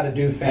knows how to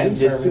do fan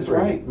service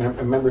right.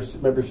 Remember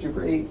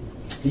Super 8?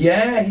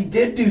 Yeah, he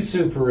did do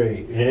Super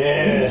 8.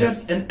 Yeah. He's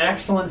just an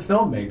excellent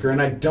filmmaker,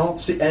 and I don't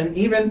see... And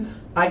even,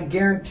 I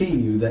guarantee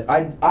you that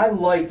I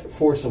liked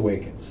Force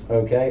Awakens,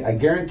 okay? I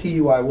guarantee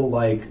you I will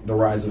like The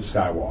Rise of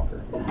Skywalker.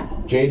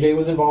 JJ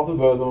was involved with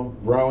both of them.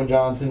 Rowan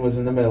Johnson was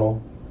in the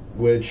middle,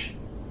 which...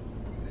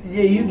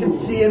 Yeah, you can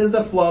see it as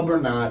a flub or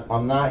not.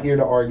 I'm not here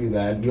to argue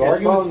that. You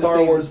argue with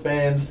Star Wars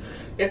fans...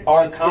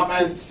 Our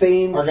comments are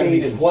going to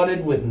be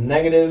flooded with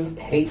negative,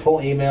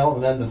 hateful email,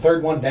 and then the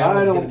third one down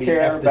is going to be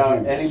F the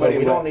Jews. So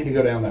we don't need to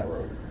go down that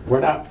road.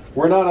 We're not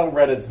on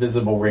Reddit's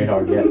visible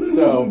radar yet,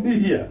 so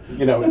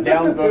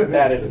downvote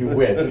that if you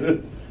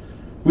wish.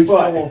 We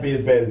still won't be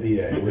as bad as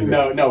EA.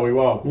 No, we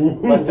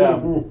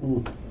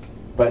won't.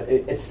 But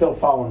it's still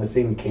following the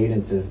same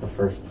cadence as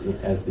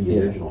the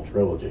original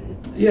trilogy.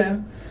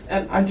 Yeah,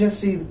 and I just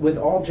see with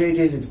all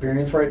JJ's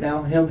experience right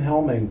now, him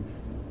helming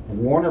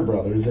Warner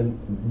Brothers, and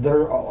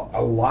there are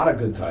a lot of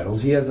good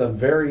titles. He has a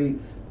very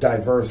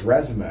diverse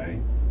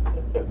resume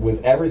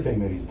with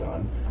everything that he's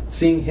done.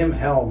 Seeing him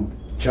helm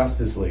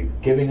Justice League,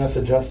 giving us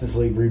a Justice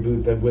League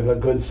reboot with a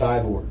good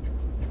Cyborg,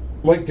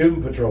 like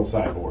Doom Patrol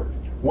Cyborg.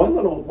 One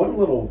little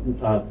little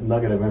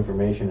nugget of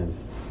information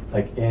is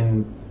like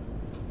in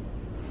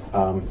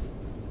The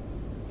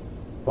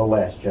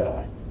Last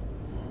Jedi.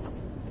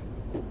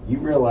 You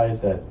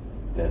realize that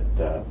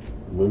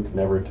Luke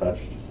never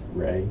touched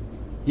Rey?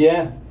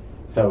 Yeah.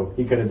 So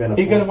he could have been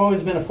He could have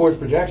always been a force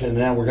projection, and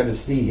now we're going to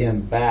see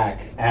him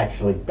back.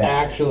 Actually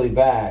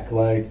back.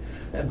 Like,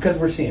 because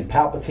we're seeing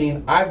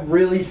Palpatine. I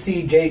really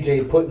see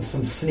JJ putting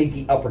some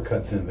sneaky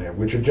uppercuts in there,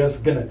 which are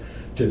just going to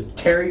just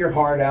tear your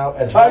heart out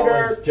as well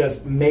as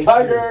just make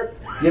Tiger!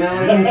 You know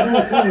what I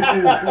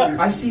mean?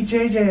 I see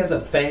JJ as a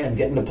fan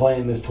getting to play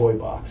in this toy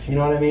box. You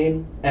know what I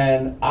mean?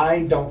 And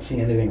I don't see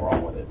anything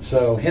wrong with it.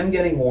 So him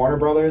getting Warner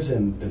Brothers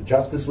and the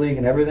Justice League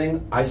and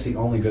everything, I see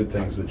only good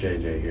things with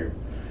JJ here.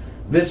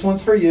 This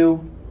one's for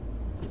you.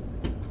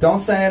 Don't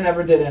say I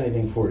never did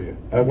anything for you.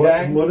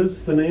 Okay? What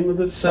is the name of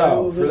this?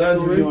 So, for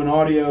those of you in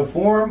audio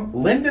form,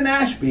 Lyndon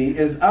Ashby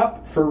is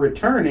up for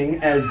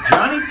returning as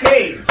Johnny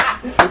Cage.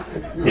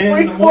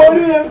 We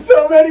quoted him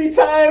so many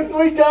times,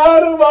 we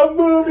got him a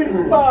movie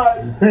spot.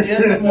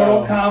 In the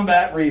Mortal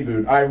Kombat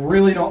reboot. I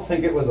really don't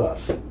think it was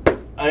us.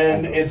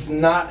 And it's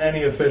not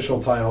any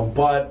official title,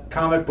 but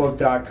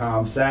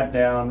comicbook.com sat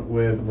down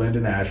with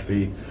Lyndon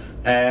Ashby,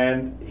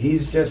 and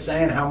he's just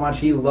saying how much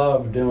he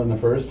loved doing the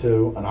first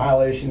two.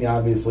 Annihilation he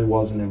obviously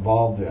wasn't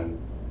involved in.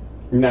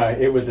 No,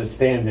 it was a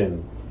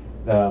stand-in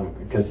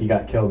because he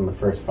got killed in the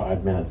first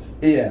 5 minutes.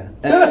 Yeah,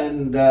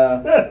 and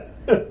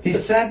he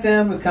sat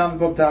down with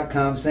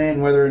comicbook.com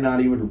saying whether or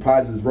not he would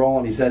reprise his role,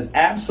 and he says,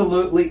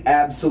 absolutely,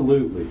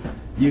 absolutely.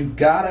 You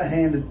gotta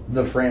hand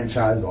the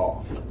franchise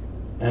off.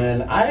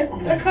 And I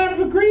kind of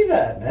agree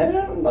that,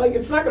 man. Like,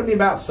 it's not going to be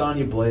about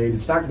Sonya Blade.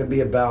 It's not going to be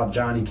about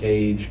Johnny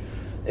Cage.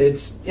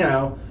 It's,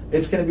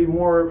 it's going to be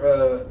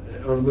more,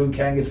 or Liu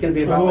Kang. It's going to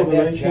be about they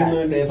have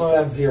Jax. They have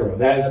Sub-Zero.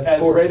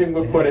 As Reagan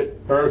would put it,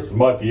 Earth's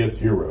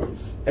mightiest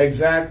heroes.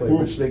 Exactly,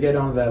 which they get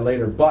onto that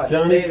later. But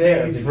Johnny stay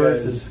there Cage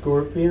versus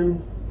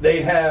Scorpion.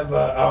 They have,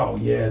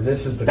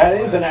 this is the That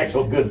classic. is an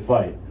actual good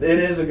fight. It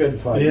is a good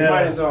fight. Yeah. You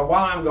might as well,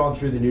 while I'm going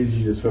through the news,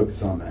 you just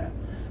focus on that.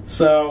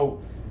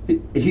 So,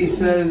 he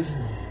says,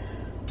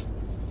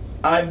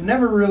 I've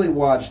never really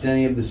watched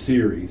any of the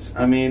series.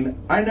 I mean,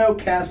 I know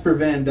Casper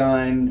Van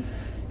Dyne,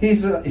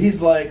 he's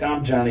like,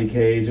 I'm Johnny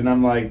Cage, and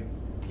I'm like,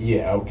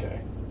 yeah,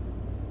 okay.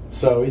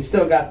 So he's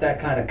still got that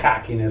kind of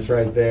cockiness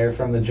right there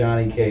from the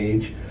Johnny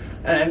Cage.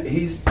 And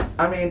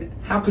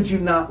how could you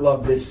not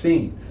love this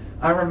scene?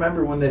 I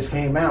remember when this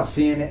came out,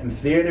 seeing it in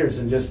theaters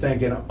and just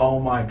thinking, oh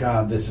my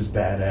God, this is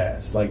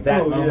badass. Like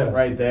that moment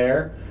right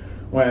there,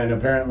 when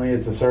apparently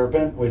it's a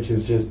serpent, which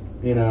is just,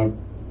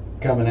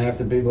 coming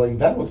after people. Like,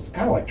 that was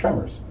kind of like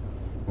Tremors.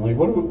 I'm like,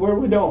 what are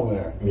we doing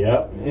there?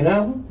 Yep.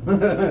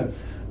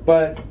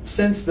 But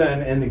since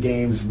then, in the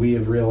games, we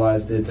have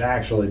realized it's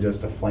actually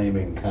just a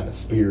flaming kind of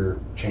spear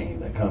chain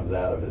that comes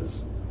out of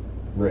his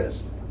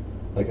wrist,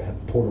 like a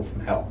portal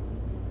from hell.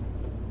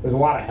 There's a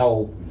lot of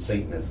hell and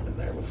Satanism in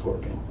there with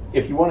Scorpion.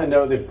 If you want to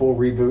know the full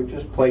reboot,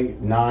 just play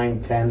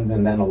 9, 10,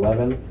 and then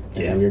 11, and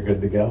then you're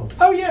good to go.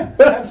 Oh, yeah.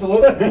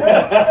 Absolutely.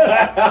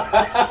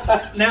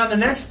 Now, the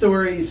next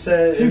story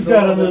says... You've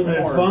got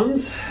unlimited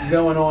funds.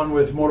 Going on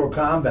with Mortal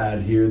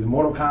Kombat here. The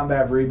Mortal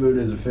Kombat reboot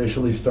has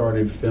officially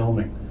started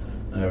filming.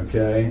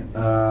 Okay.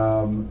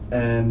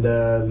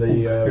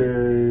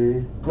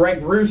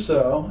 Greg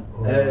Russo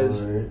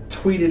has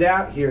tweeted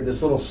out here,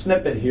 this little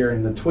snippet here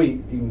in the tweet.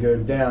 You can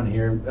go down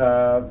here.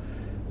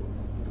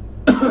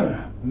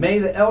 May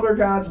the Elder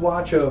Gods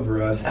watch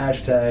over us.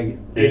 Hashtag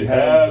It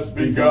has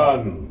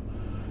begun.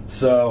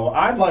 So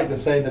I'd like to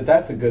say that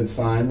that's a good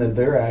sign that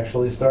they're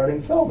actually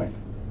starting filming.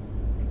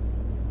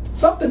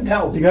 Something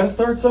tells You me. got to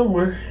start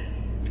somewhere.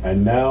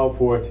 And now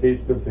for a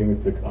taste of things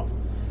to come.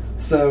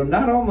 So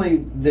not only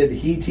did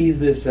he tease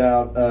this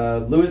out,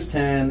 Louis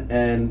Tan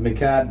and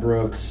Mikad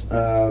Brooks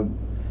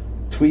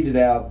tweeted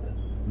out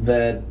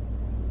that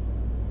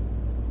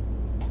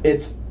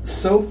it's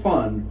so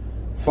fun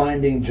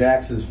finding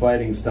Jax's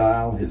fighting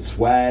style, his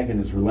swag, and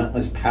his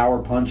relentless power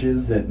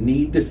punches that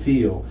need to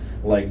feel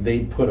like they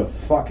put a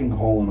fucking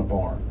hole in a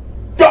barn.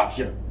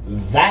 Gotcha!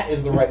 That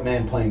is the right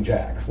man playing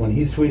Jax when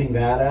he's tweeting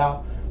that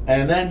out.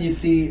 And then you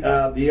see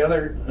the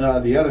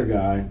other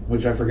guy,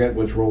 which I forget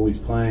which role he's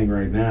playing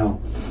right now.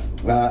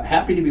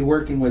 Happy to be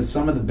working with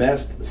some of the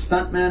best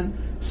stuntmen,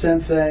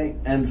 sensei,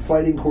 and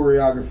fighting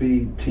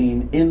choreography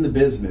team in the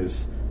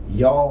business.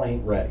 Y'all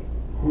ain't ready.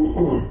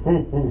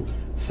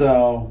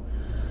 So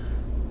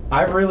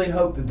I really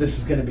hope that this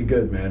is going to be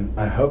good, man.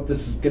 I hope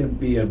this is going to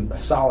be a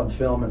solid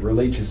film. It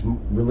releases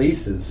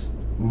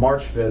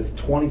March 5th,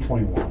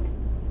 2021.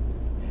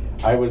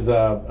 I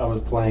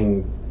was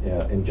playing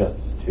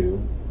Injustice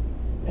 2,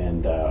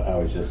 and I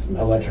was just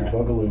messing Electric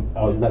around. Boogaloo.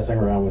 I was messing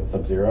around with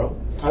Sub-Zero.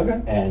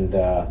 Okay. And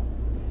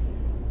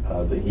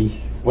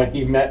when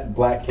he met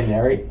Black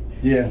Canary,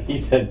 he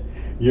said,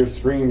 "Your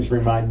screams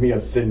remind me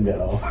of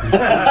Sindel."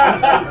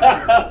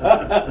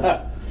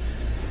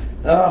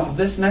 Oh,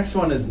 this next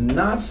one is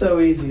not so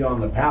easy on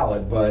the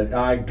palate, but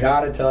I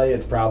gotta tell you,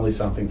 it's probably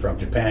something from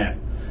Japan.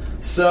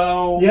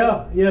 So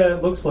Yeah,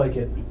 it looks like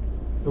it.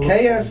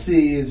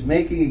 KFC is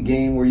making a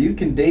game where you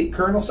can date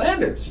Colonel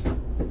Sanders.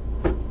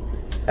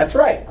 That's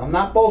right. I'm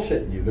not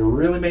bullshitting you. They're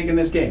really making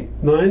this game.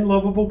 9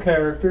 lovable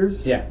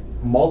characters. Yeah.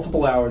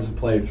 Multiple hours of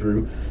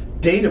playthrough.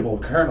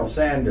 Dateable Colonel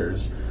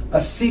Sanders.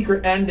 A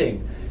secret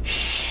ending.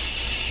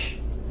 Shh.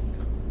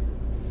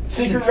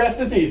 Secret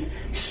recipes.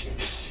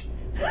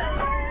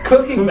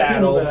 Cooking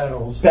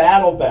battles.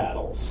 Battle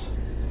battles.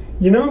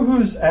 You know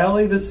whose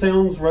alley this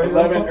sounds right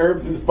 11 up?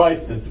 herbs and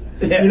spices.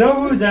 Yeah. You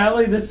know whose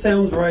alley this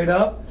sounds right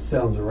up?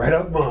 Sounds right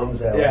up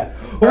Mom's alley. Yeah.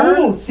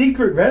 Oh,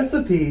 secret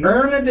recipe.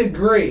 Earn a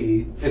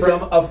degree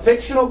from a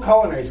fictional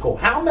culinary school.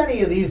 How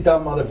many of these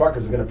dumb motherfuckers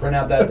are going to print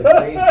out that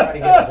degree and try to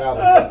get a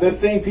job? The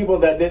same people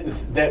that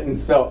didn't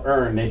spell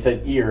earn, they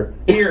said ear.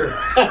 Ear.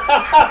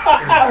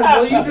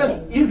 Well,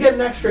 you get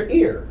an extra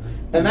ear,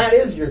 and that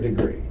is your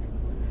degree.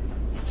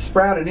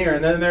 Sprout an ear,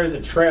 and then there's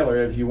a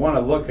trailer. If you want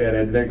to look at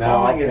it, they're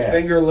calling it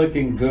 "Finger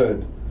Licking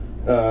Good,"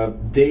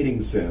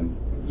 dating sim.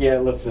 Yeah,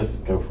 let's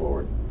just go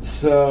forward.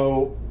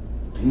 So,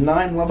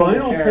 9 lovable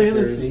Final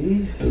characters,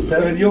 Fantasy.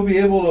 and you'll be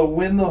able to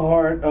win the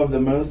heart of the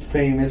most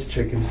famous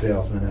chicken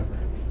salesman ever.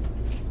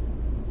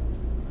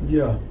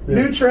 Yeah.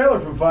 New trailer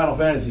from Final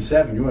Fantasy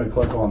VII. You want to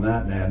click on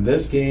that, man.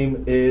 This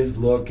game is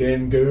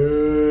looking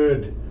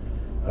good.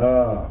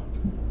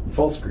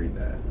 Full screen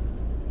that.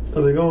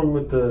 Are they going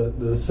with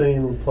the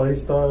same play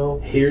style?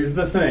 Here's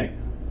the thing.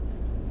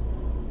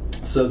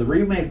 So the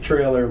remake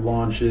trailer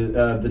launches.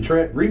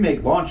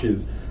 Remake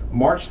launches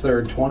March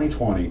 3rd,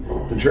 2020.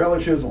 The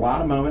trailer shows a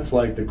lot of moments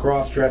like the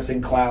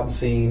cross-dressing cloud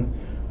scene,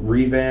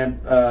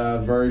 revamped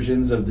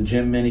versions of the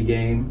gym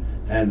minigame,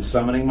 and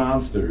summoning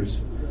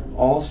monsters.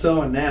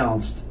 Also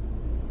announced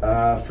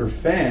for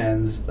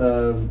fans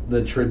of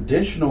the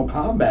traditional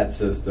combat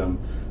system,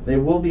 they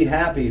will be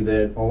happy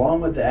that, along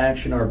with the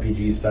action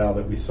RPG style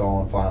that we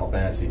saw in Final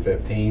Fantasy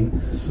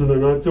 15, So they're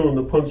not doing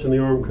the punch in the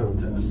arm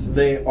contest.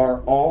 they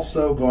are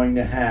also going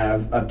to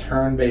have a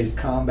turn-based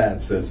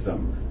combat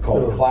system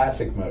called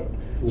Classic Mode.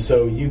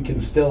 So you can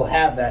still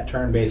have that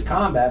turn-based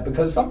combat,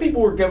 because some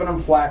people were giving them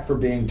flack for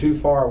being too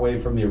far away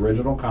from the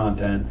original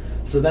content.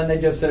 So then they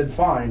just said,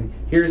 fine,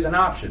 here's an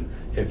option.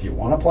 If you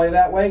want to play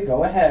that way,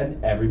 go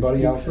ahead.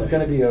 Everybody else is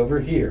going to be over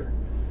here.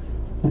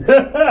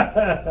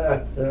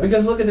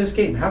 Because look at this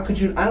game. How could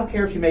you... I don't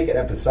care if you make it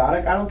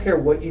episodic. I don't care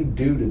what you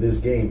do to this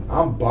game.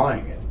 I'm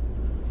buying it.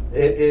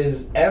 It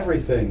is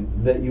everything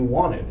that you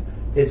wanted.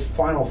 It's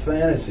Final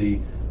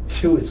Fantasy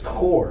to its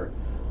core.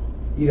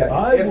 You got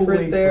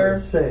Ifrit there.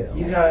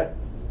 You got...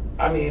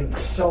 I mean,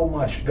 so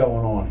much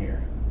going on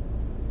here.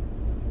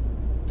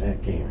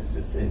 That game is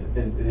just... It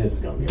is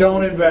going to be...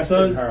 Don't invest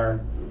in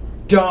her.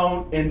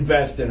 Don't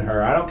invest in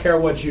her. I don't care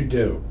what you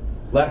do.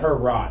 Let her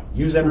rot.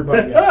 Use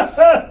everybody else.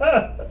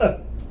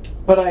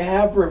 But I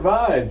have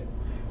revived.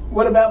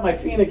 What about my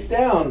Phoenix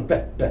Down?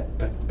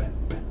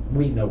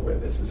 We know where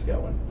this is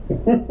going.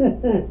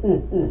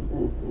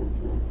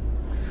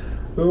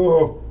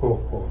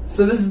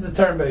 So this is the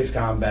turn-based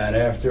combat.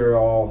 After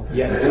all,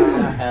 you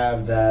gotta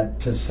have that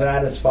to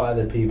satisfy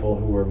the people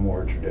who are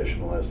more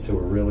traditionalists, who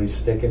are really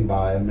sticking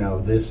by them. No,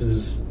 this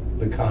is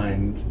the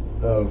kind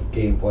of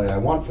gameplay I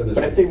want for this.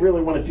 But if they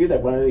really want to do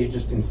that, why don't they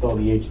just install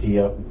the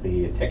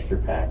the texture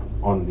pack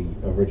on the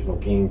original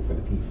game for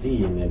the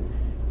PC and then...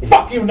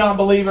 Fuck you,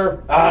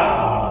 non-believer!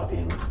 Ah,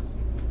 damn it.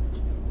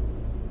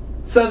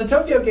 So the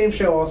Tokyo Game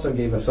Show also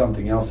gave us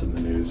something else in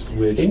the news,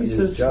 which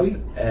is just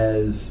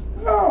as...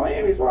 Oh,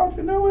 Amy's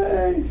watching. No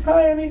way.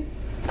 Hi, Amy.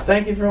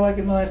 Thank you for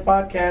liking the last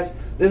podcast.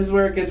 This is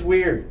where it gets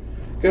weird.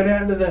 Go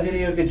down to the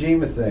Hideo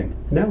Kojima thing.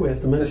 Now we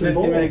have to mention the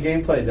 50-minute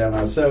gameplay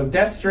demo. So,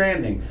 Death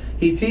Stranding.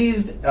 He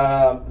teased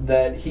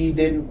that he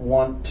didn't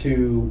want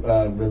to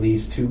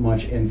release too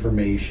much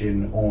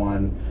information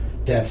on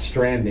Death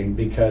Stranding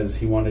because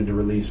he wanted to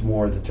release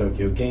more at the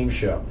Tokyo Game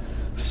Show.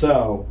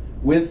 So,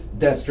 with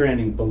Death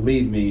Stranding,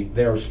 believe me,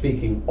 they are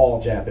speaking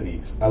all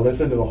Japanese. I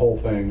listened to the whole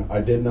thing.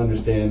 I didn't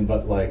understand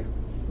but like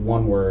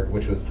one word,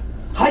 which was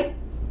 "Hi."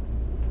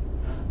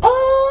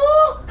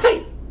 Oh,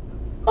 hi.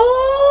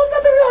 Oh,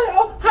 something really.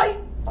 Oh, hi.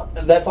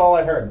 That's all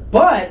I heard.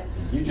 But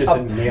you just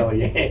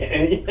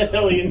alienated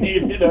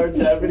our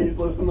Japanese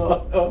listening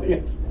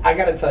audience. I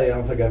gotta tell you, I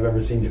don't think I've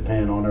ever seen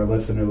Japan on our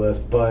listener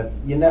list, but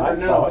you never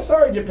know.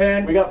 Sorry,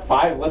 Japan. We got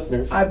 5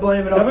 listeners. I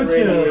blame it on the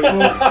radio.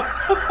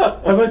 How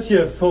about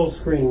you full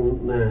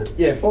screen that?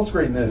 Yeah, full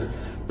screen this.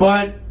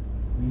 But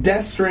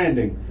Death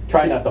Stranding.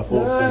 Try not the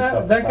full screen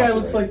stuff. That guy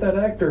looks like that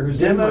actor who's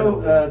the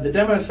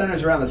demo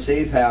centers around the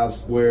safe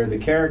house where the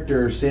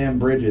character Sam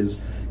Bridges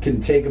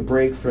can take a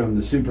break from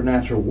the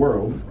supernatural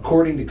world.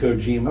 According to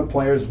Kojima,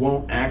 players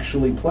won't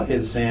actually play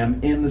as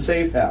Sam in the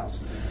safe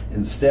house,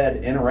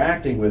 instead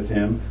interacting with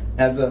him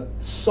as a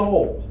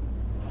soul.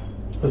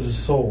 As a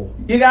soul.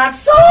 You got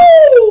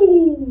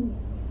soul!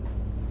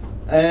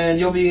 And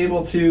you'll be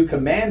able to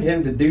command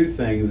him to do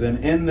things,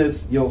 and in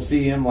this you'll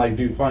see him like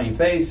do funny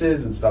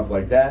faces and stuff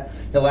like that.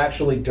 He'll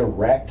actually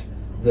direct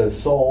the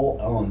soul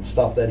on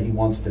stuff that he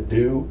wants to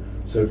do.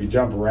 So if you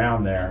jump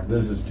around there,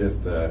 this is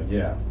just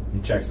he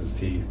checks his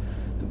teeth.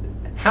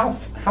 How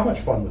much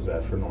fun was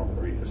that for Norman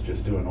Reedus,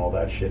 just doing all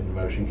that shit in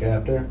motion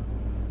capture?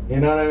 You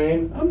know what I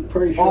mean? I'm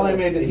pretty sure. All they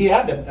made he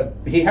had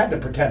to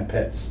pretend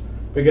piss,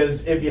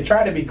 because if you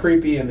try to be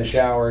creepy in the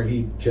shower,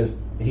 he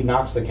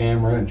knocks the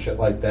camera and shit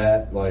like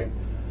that. Like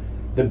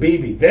the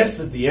BB. This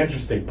is the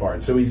interesting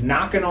part. So he's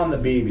knocking on the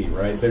BB,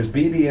 right? There's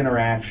BB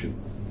interaction.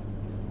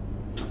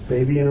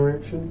 Baby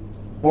interaction?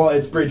 Well,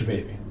 it's Bridge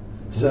Baby.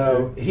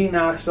 So he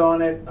knocks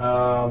on it,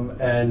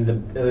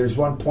 and there's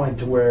one point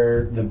to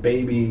where the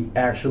baby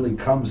actually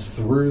comes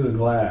through the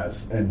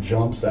glass and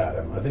jumps at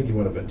him. I think he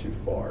would have been too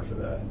far for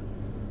that.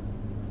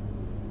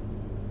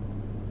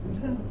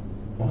 Yeah.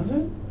 Was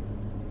it?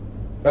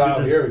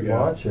 Oh, here we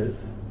go. Watch it.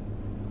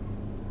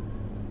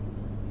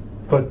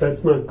 But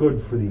that's not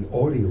good for the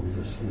audio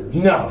listeners.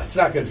 No, it's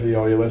not good for the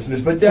audio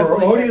listeners, but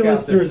definitely for audio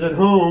listeners at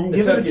home,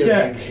 give it a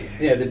check.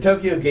 Yeah, the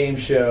Tokyo Game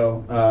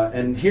Show,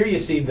 and here you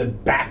see the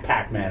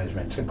backpack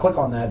management. So click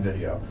on that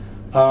video.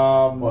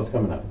 What's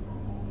coming up?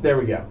 There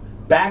we go.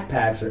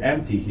 Backpacks are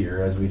empty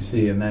here, as we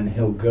see, and then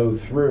he'll go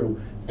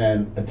through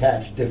and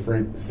attach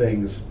different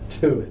things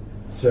to it.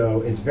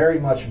 So it's very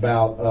much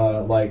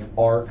about like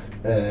Ark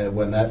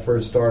when that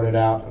first started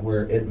out,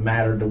 where it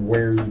mattered to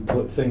where you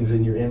put things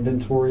in your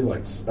inventory.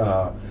 Like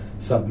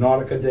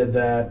Subnautica did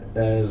that,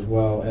 as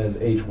well as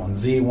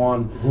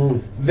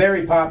H1Z1.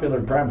 Very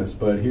popular premise,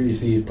 but here you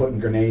see he's putting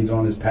grenades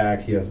on his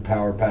pack. He has a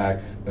power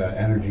pack,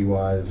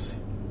 energy-wise,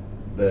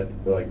 that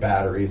like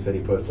batteries that he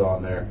puts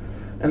on there,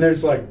 and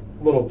there's like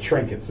little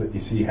trinkets that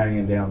you see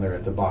hanging down there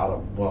at the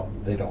bottom. Well,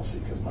 they don't see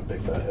because my big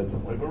fat head's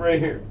in the way, but right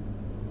here.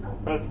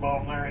 At the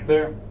bottom there, right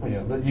there.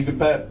 Yeah, you could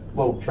bet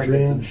little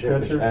trinkets and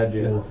shit that add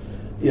you.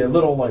 Yeah,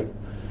 little like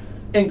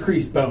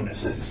increased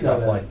bonuses,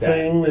 stuff like that.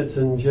 Thing that's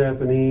in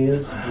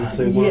Japanese. You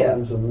say, well,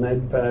 there's a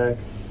med pack.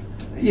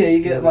 Yeah,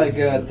 you get like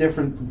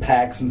different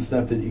packs and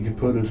stuff that you can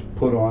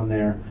put on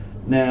there.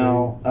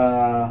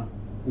 Now,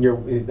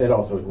 it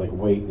also like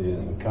weight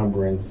and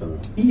encumbrance and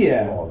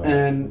all that.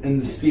 and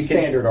you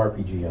standard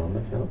RPG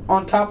elements. Yeah.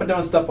 On top of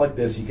doing stuff like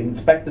this, you can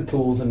inspect the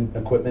tools and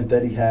equipment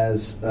that he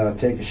has.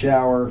 Take a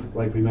shower,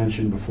 like we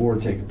mentioned before.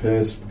 Take a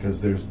piss, because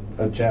there's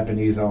a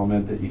Japanese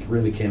element that you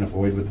really can't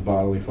avoid with the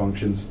bodily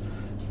functions.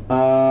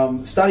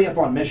 Study up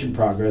on mission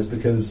progress,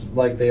 because,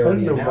 like they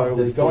already announced,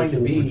 it's going to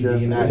be the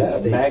United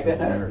States of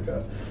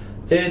America.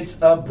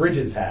 It's a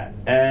Bridges hat,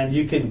 and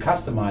you can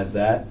customize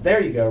that. There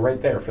you go,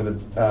 right there for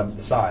the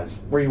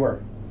size. Where you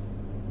were.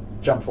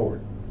 Jump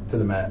forward to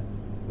the map.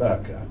 Oh,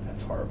 God,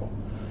 that's horrible.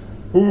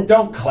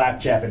 Don't clap,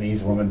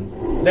 Japanese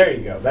woman. There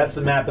you go. That's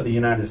the map of the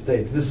United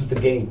States. This is the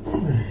game.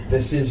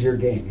 This is your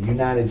game,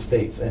 United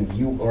States, and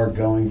you are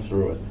going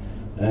through it.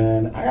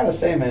 And I gotta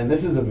say, man,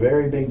 this is a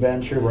very big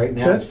venture. Right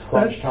now, it's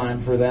crunch time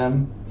for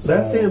them. So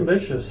That's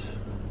ambitious.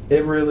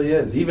 It really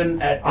is.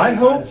 Even at I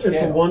hope it's a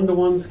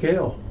 1-to-1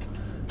 scale.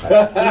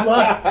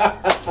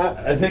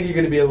 I think you're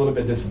going to be a little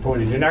bit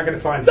disappointed. You're not going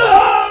to find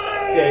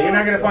you're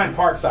not going to find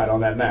Parkside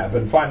on that map,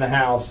 and find the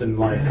house and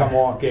like come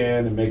walk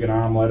in and make an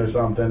omelet or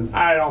something.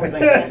 I don't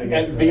think you're going to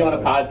get and be on a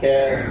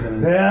podcast.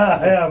 And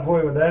yeah,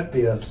 boy, would that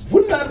be us?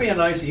 Wouldn't that be a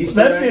nice Easter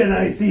egg? That'd be a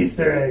nice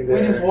Easter egg.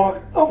 There. We just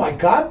walk. Oh my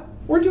God,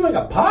 we're doing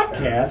a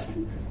podcast.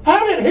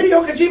 How did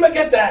Hideo Kojima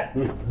get that?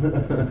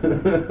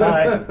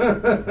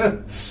 Hi.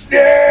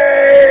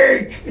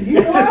 Snake! He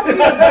watches.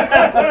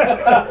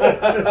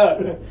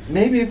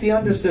 Maybe if he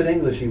understood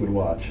English, he would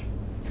watch.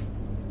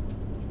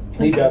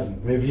 He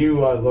doesn't. If you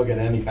look at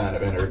any kind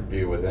of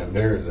interview with him,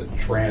 there is a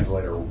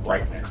translator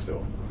right next to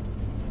him.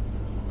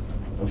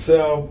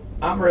 So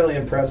I'm really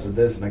impressed with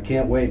this, and I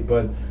can't wait.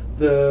 But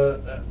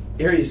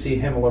here you see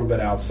him a little bit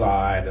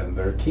outside, and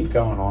they keep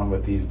going on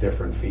with these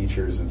different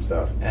features and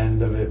stuff.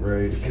 End of it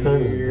right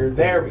here.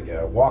 There we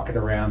go. Walking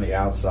around the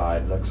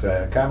outside looks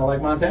kind of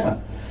like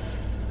Montana.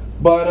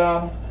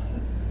 But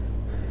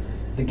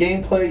the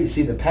gameplay, you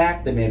see the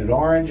pack. They made it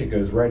orange. It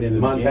goes right into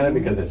Montana the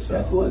game. because it's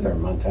desolate, or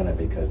Montana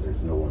because there's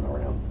no one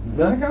around?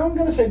 I'm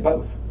going to say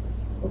both.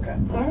 Okay.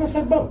 I'm going to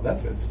say both. That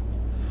fits.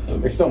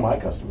 They're still my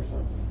customers,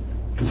 though.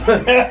 Because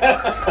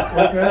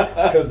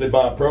they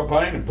buy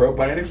propane and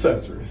propane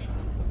accessories.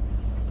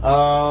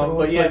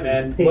 But yeah,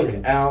 man, look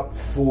out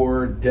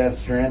for Death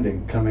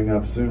Stranding coming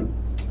up soon,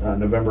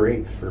 November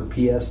 8th for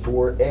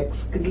PS4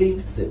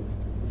 exclusive.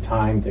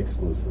 Timed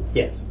exclusive.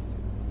 Yes,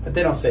 but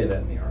they don't say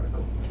that in the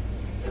article.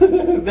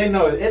 They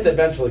know it's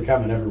eventually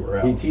coming everywhere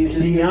else. He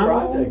teases the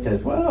project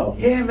as well.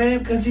 Yeah, man,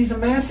 because he's a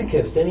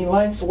masochist and he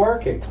likes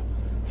working.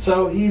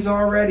 So he's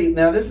already...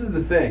 Now, this is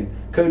the thing.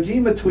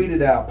 Kojima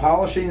tweeted out,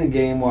 polishing the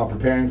game while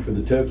preparing for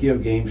the Tokyo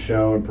Game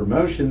Show and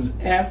promotions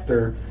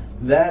after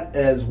that,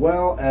 as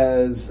well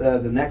as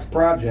the next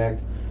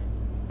project.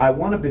 I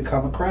want to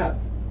become a crab.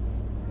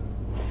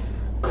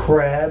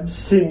 Crab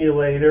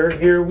Simulator,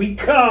 here we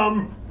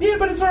come. Yeah,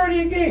 but it's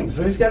already a game,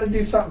 so he's got to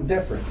do something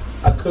different.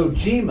 A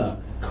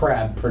Kojima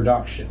crab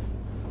production.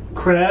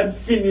 Crab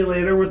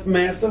Simulator with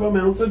massive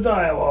amounts of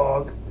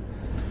dialogue.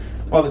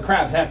 Well, the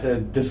crabs have to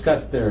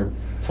discuss their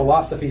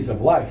philosophies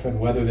of life and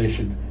whether they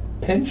should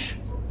pinch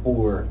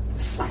or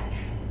slash.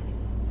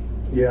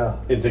 Yeah.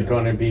 Is it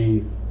going to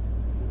be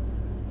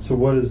So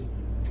what is...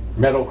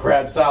 metal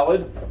crab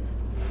solid?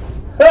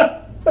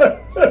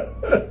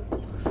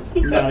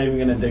 I'm not even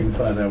going to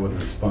dignify that with a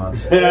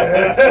response.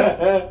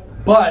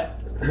 But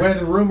where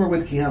the rumor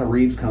with Keanu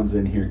Reeves comes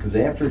in here, because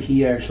after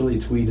he actually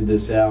tweeted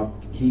this out,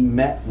 he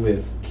met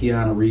with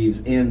Keanu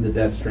Reeves in the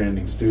Death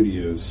Stranding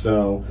studios.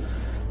 So,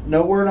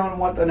 no word on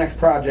what the next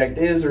project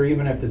is, or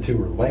even if the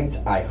two are linked.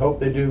 I hope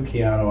they do.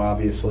 Keanu,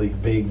 obviously,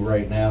 big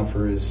right now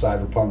for his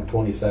Cyberpunk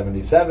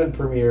 2077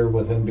 premiere,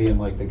 with him being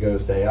like the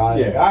ghost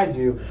AI that guides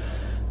you.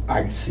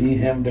 I see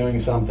him doing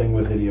something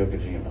with Hideo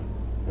Kojima,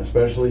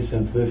 especially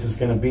since this is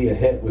going to be a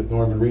hit with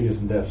Norman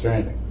Reedus and Death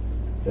Stranding.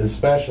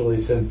 Especially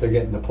since they're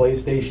getting the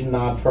PlayStation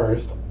nod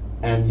first,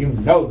 and you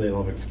know they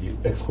love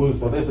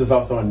exclusive. Well, this is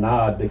also a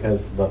nod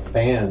because the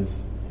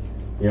fans,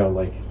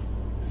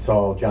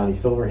 saw Johnny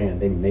Silverhand.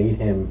 They made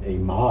him a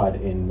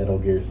mod in Metal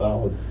Gear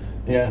Solid.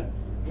 Yeah.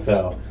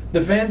 So the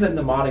fans in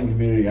the modding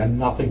community,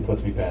 nothing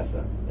puts me past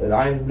them.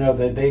 I know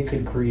that they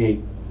could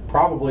create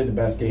probably the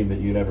best game that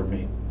you'd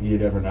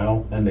ever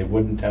know, and they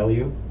wouldn't tell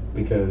you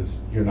because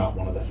you're not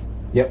one of them.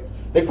 Yep.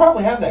 They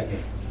probably have that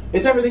game.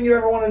 It's everything you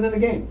ever wanted in a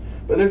game.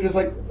 But they're just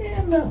like,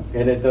 no.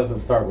 And it doesn't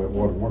start with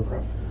World of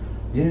Warcraft.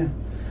 Yeah.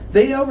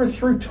 They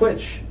overthrew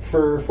Twitch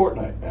for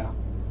Fortnite now.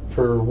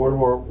 For World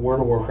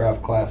of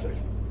Warcraft Classic.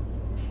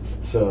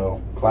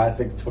 So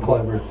Classic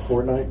over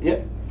Fortnite?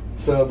 Yeah.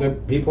 So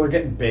people are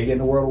getting big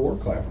into World of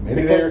Warcraft.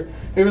 Maybe they're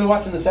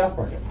watching the South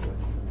Park episode.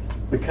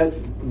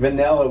 Because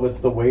vanilla was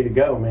the way to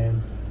go,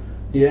 man.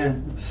 Yeah.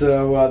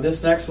 So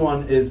this next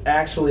one is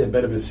actually a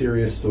bit of a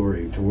serious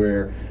story to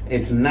where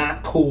it's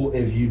not cool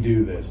if you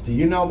do this. Do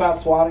you know about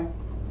swatting?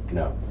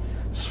 No.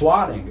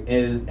 Swatting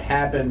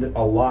happened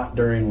a lot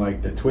during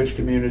like the Twitch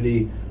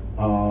community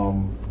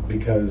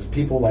because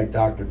people like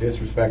Dr.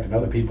 Disrespect and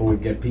other people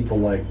would get people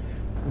like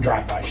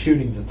drive-by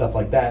shootings and stuff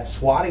like that.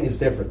 Swatting is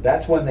different.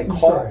 That's when they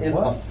call in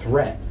a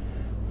threat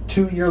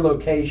to your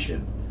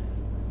location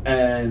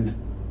and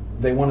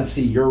they want to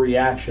see your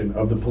reaction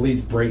of the police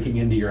breaking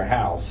into your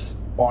house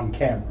on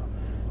camera.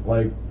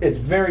 Like, it's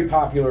very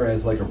popular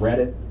as like a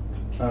Reddit,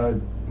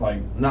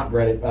 not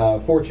Reddit,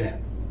 4chan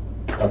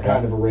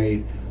kind of a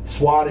raid.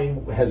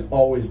 Swatting has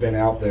always been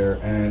out there,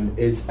 and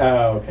it's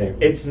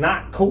it's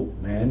not cool,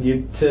 man.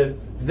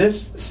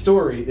 This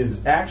story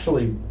is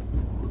actually,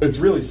 it's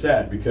really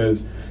sad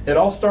because it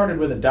all started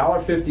with a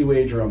 $1.50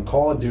 wager on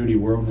Call of Duty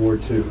World War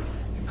II. It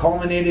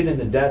culminated in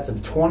the death of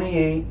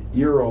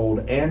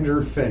 28-year-old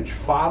Andrew Finch,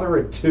 father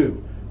of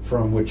two,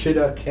 from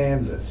Wichita,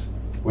 Kansas.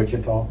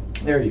 Wichita?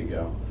 There you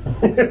go.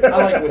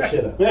 I like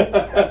Wichita.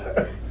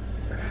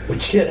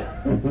 Wichita.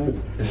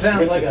 It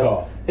sounds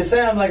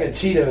like a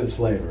Cheetos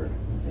flavor.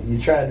 You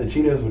tried the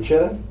Cheetos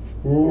Wichita?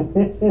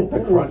 The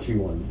crunchy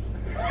ones.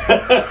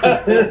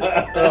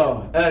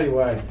 Oh,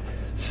 anyway.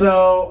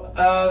 So,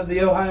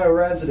 the Ohio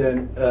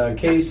resident,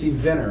 Casey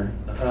Vinner,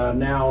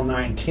 now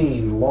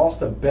 19,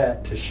 lost a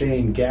bet to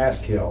Shane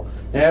Gaskill.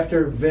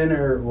 After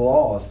Vinner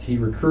lost, he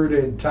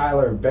recruited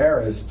Tyler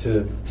Barris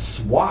to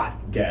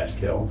SWAT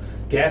Gaskill.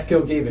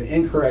 Gaskill gave an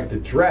incorrect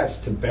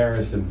address to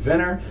Barris and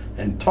Vinner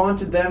and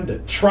taunted them to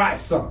try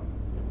some.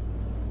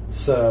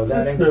 So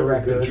that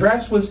incorrect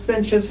address was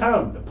Finch's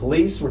home. The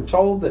police were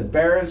told that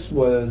Barris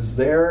was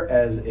there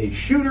as a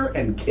shooter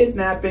and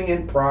kidnapping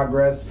in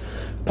progress.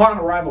 Upon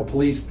arrival,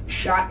 police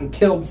shot and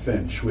killed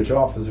Finch, which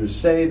officers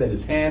say that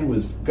his hand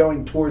was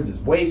going towards his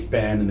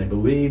waistband and they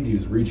believed he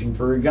was reaching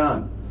for a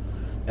gun.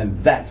 And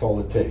that's all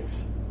it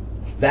takes.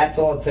 That's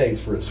all it takes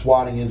for a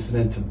swatting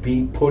incident to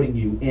be putting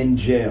you in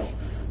jail.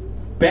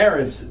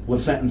 Barris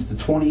was sentenced to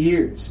 20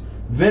 years.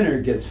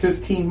 Vinner gets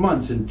 15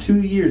 months and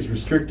 2 years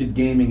restricted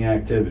gaming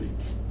activity.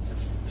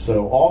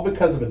 So all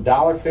because of a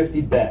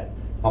 $1.50 bet.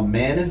 A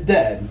man is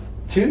dead.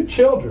 2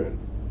 children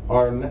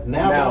are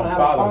now don't have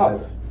a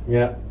father.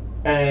 Yeah.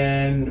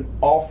 And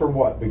all for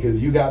what?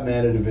 Because you got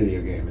mad at a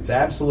video game. It's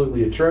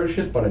absolutely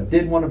atrocious, but I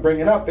did want to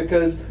bring it up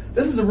because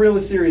this is a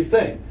really serious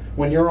thing.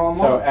 When you're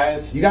online,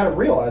 you got to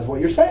realize what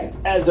you're saying.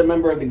 As a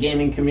member of the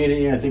gaming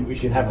community, I think we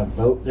should have a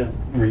vote to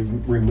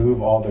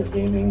remove all their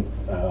gaming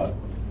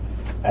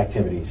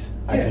activities.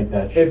 I think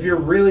that should. If you're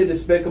really a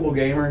despicable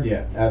gamer,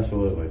 yeah,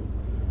 absolutely.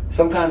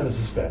 Some kind of a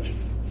suspension.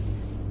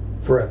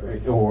 Forever.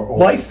 Or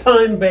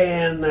lifetime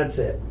ban, that's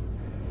it.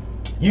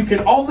 You can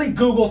only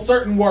Google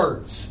certain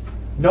words.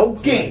 No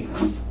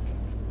games.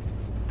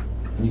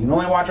 You can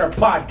only watch our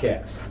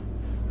podcast.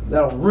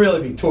 That'll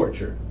really be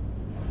torture.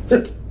 For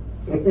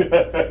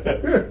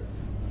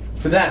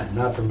them,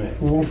 not for me.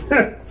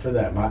 For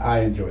them. I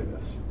enjoy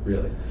this,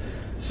 really.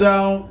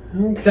 So,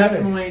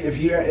 definitely, if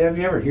you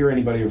ever hear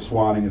anybody of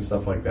swatting and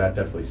stuff like that,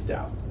 definitely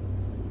stop.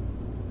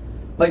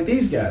 Like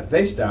these guys,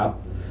 they stop.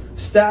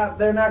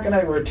 They're not going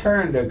to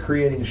return to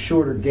creating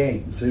shorter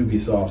games,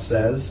 Ubisoft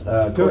says,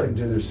 according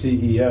to their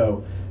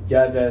CEO,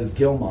 Yves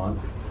Guillemot.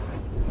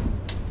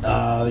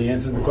 The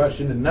answer to the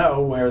question is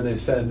no, where they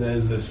said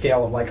there's the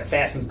scale of like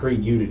Assassin's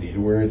Creed Unity,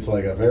 where it's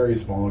like a very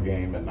small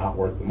game and not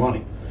worth the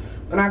money.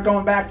 They're not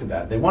going back to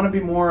that. They want to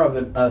be more of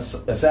an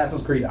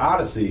Assassin's Creed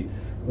Odyssey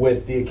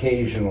with the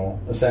occasional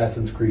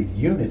Assassin's Creed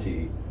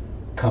Unity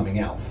coming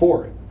out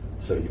for it.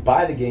 So you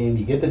buy the game,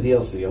 you get the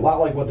DLC, a lot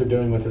like what they're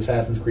doing with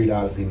Assassin's Creed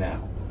Odyssey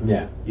now.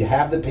 Yeah. You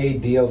have the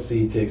paid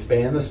DLC to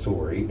expand the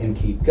story and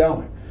keep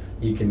going.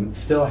 You can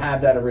still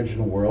have that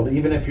original world,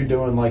 even if you're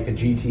doing like a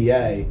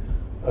GTA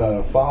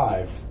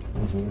 5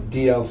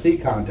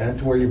 DLC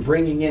content, where you're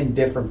bringing in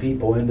different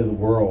people into the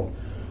world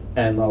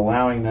and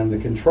allowing them to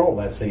control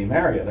that same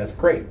area. That's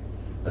great.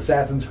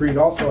 Assassin's Creed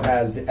also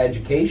has the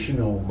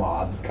educational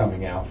mod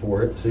coming out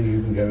for it, so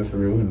you can go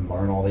through and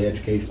learn all the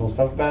educational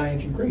stuff about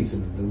ancient Greece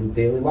and the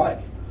daily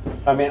life.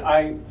 I mean,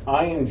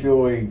 I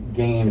enjoy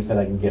games that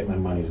I can get my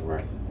money's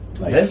worth.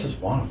 Like, This is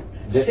one of them.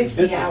 Man.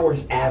 60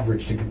 hours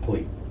average to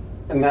complete.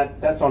 and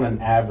that's on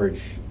an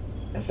average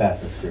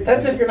Assassin's Creed.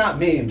 That's if you're not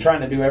me and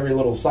trying to do every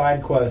little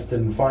side quest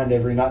and find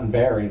every nut and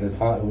berry that's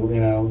hot,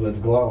 that's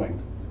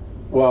glowing.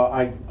 Well,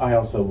 I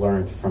also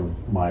learned from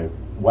my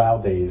WoW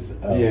days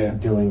of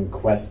doing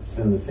quests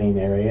in the same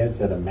areas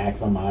that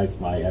maximize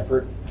my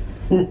effort.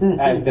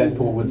 As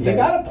Deadpool would say, You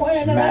gotta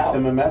plan it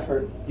maximum out.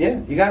 effort. Yeah,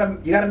 you got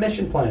a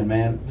mission plan,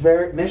 man.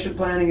 Mission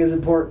planning is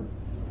important.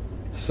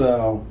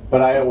 So,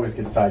 But I always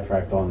get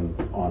sidetracked on.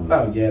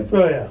 Oh yeah.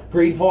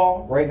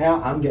 Greedfall right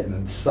now, I'm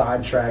getting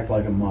sidetracked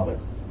like a mother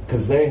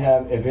because they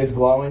have, if it's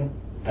glowing,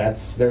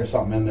 there's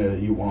something in there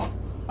that you want.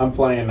 I'm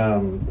playing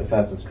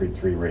Assassin's Creed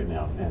 3 right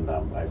now, and I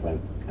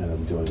went and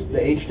I'm doing The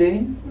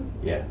HD?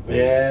 Yeah.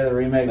 The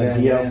remake. The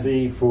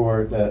DLC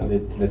for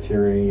the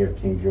Tyranny of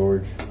King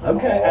George.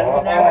 Okay,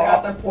 I never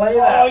got to play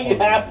that. Oh, you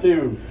have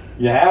to.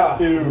 You have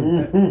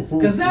to.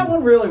 Because that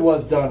one really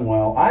was done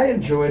well. I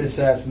enjoyed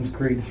Assassin's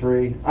Creed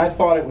 3. I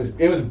thought it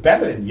was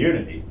better than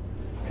Unity.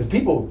 Because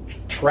people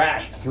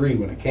trashed 3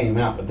 when it came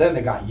out, but then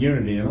they got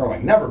Unity and they're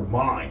like, never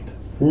mind.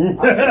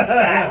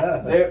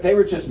 They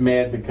were just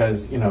mad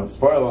because,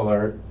 spoiler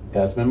alert,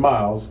 Desmond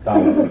Miles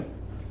died.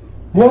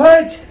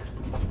 What?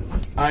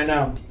 I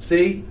know.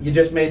 See? You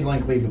just made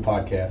Link leave the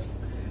podcast.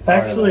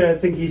 Actually, I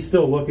think he's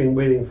still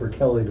waiting for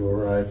Kelly to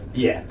arrive.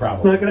 Yeah, It's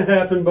probably. not going to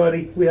happen,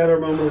 buddy. We had our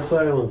moment of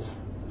silence.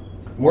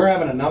 We're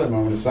having another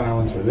moment of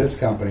silence for this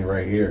company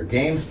right here.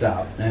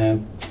 GameStop,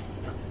 man.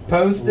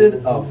 Posted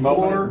a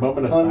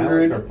Moment of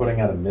silence or $400 putting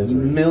out a misery.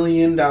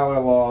 million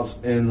loss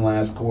in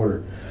last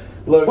quarter.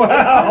 Look,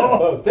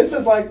 Wow. this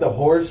is like the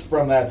horse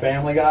from that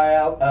Family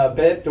Guy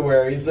bit, to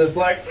where he's just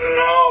like,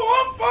 "No,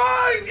 I'm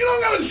fine. You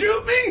don't gotta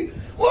shoot me.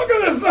 Look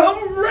at this.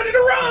 I'm ready to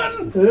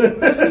run."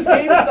 This is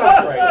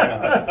GameStop right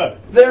now.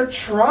 They're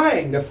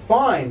trying to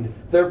find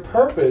their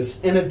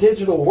purpose in a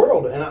digital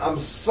world, and I'm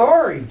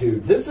sorry,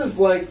 dude. This is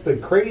like the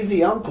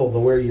crazy uncle, to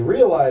where you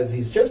realize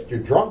he's just your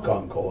drunk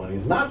uncle, and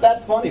he's not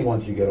that funny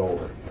once you get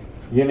older.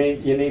 You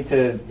need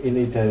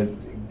to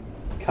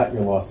cut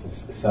your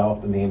losses. Sell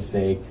off the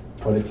namesake.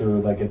 Put it to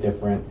like a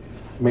different.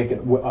 Make it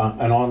an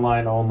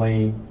online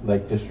only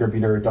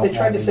distributor. They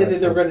tried to say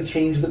that they were going to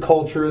change the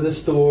culture of the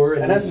store,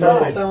 and that's they're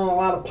fine. selling a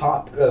lot of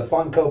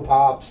Funko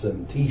Pops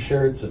and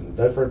T-shirts and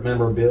different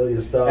memorabilia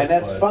stuff. And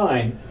that's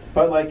fine.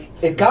 But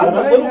it got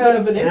a little bit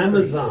of an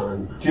increase.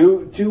 Amazon.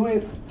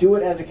 do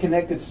it as a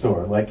connected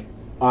store.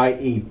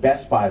 I.e.,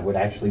 Best Buy would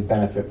actually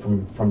benefit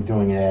from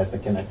doing it as a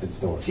connected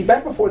store. See,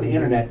 back before the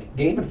internet,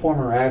 Game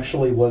Informer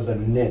actually was a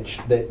niche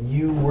that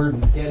you were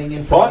getting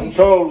information.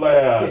 Funko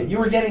Yeah, you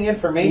were getting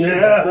information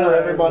before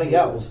everybody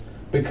else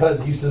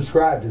because you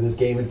subscribed to this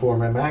Game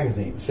Informer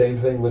magazine. Same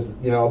thing with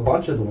a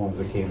bunch of the ones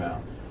that came out.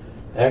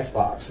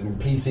 Xbox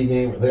and PC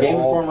Gamer. Game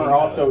Informer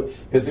also,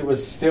 because it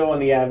was still in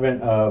the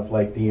advent of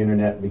the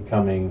internet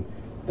becoming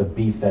the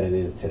beast that it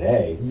is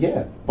today.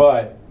 Yeah.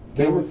 But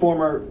Game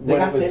Informer,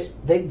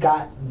 they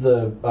got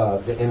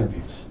the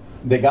interviews.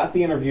 They got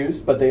the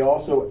interviews, but they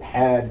also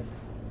had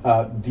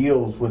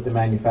deals with the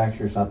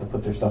manufacturers not to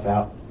put their stuff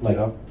out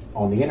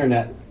on the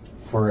internet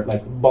for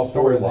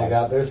Before they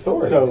got their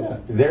story.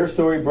 So their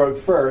story broke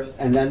first,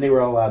 and then they were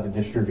allowed to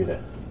distribute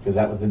it because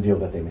that was the deal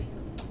that they made.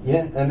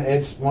 Yeah, and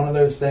it's one of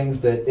those things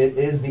that it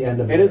is the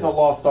end of. It is a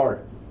lost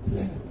art.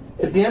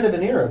 It's the end of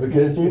an era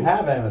because you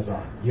have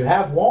Amazon, you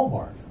have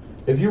Walmart.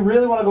 If you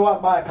really want to go out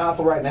and buy a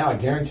console right now, I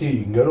guarantee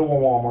you can go to a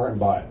Walmart and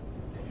buy it.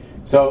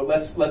 So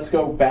let's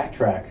go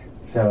backtrack.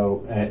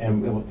 So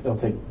and it'll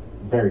take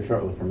very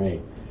shortly for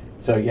me.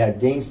 So you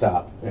had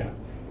GameStop,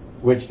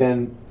 which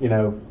then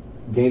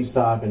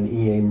GameStop and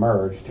EA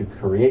merged to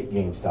create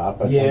GameStop.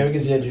 But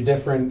because you had your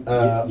different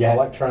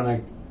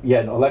electronic.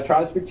 Yeah,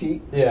 Electronics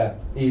Boutique. Yeah,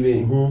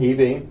 EB.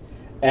 EB,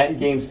 and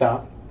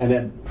GameStop, and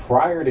then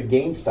prior to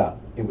GameStop,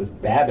 it was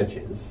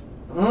Babbage's.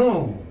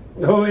 Mm.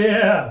 Oh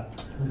yeah.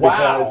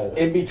 Wow. Because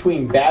in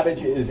between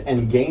Babbage's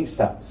and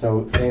GameStop,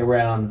 so say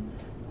around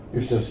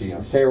You're still too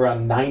young. say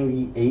around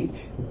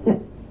 98,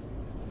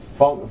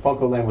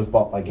 Funko Land was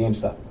bought by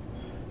GameStop.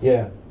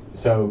 Yeah.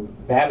 So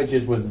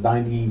Babbage's was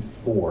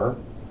 94,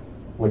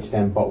 which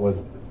then was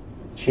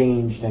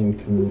changed and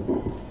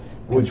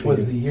Which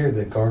was the year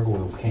that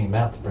Gargoyles came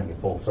out to bring it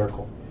full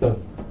circle. and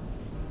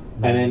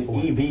then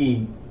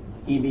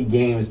EB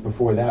Games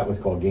before that was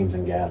called Games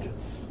and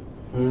Gadgets.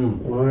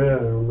 Oh yeah, I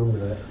remember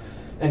that.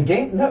 And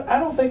I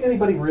don't think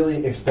anybody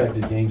really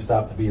expected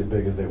GameStop to be as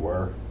big as they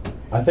were.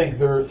 I think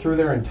they're through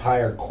their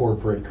entire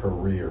corporate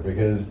career,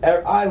 because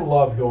I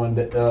love going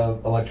to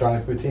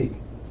Electronics Boutique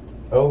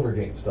over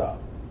GameStop.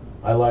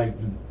 I like,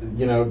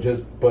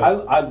 just but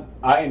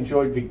I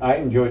enjoyed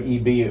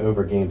EB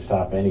over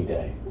GameStop any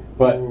day,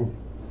 but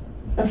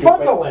and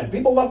Funkoland.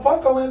 People love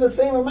Funkoland the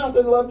same amount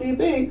that they loved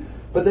EB,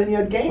 but then you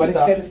had GameStop.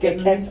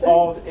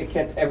 But it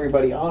kept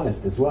everybody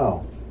honest as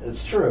well.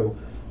 It's true.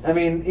 I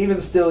mean,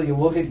 even still, you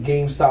look at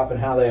GameStop and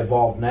how they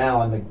evolve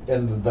now,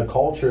 and the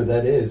culture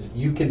that is.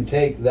 You can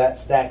take that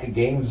stack of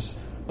games,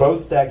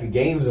 both stack of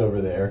games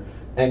over there,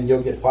 and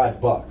you'll get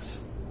 $5.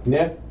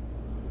 Yeah,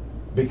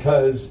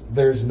 because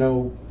there's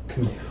no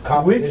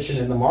competition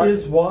in the market. Which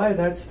is why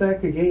that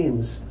stack of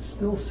games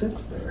still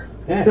sits there.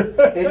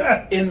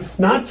 Yeah.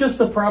 Not just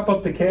to prop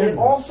up the camera. It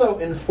also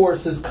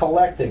enforces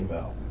collecting,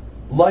 though,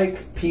 like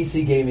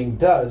PC gaming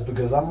does,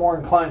 because I'm more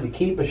inclined to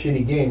keep a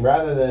shitty game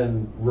rather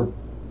than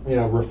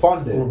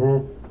refund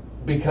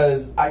it,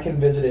 because I can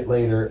visit it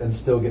later and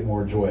still get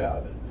more joy out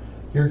of it.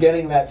 You're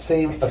getting that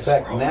same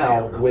effect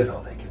now with.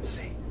 They can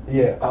see.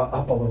 Yeah,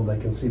 up a little, they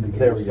can see the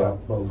There we go.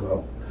 GameStop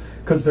logo.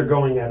 Because they're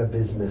going out of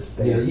business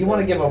there. Yeah, you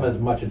want to give them as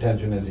much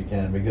attention as you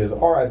can, because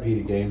RIP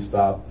to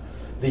GameStop.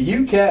 The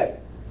UK.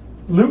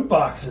 Loot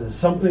boxes,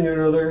 something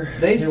or other.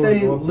 They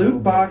say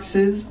loot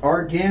boxes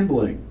are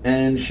gambling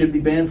and should be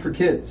banned for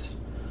kids.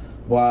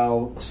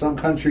 While some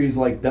countries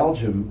like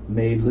Belgium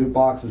made loot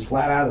boxes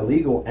flat out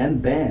illegal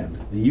and banned.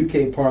 The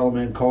UK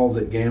Parliament calls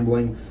it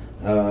gambling.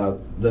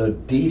 The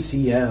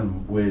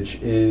DCM, which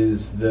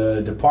is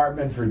the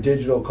Department for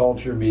Digital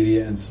Culture,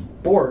 Media and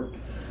Sport,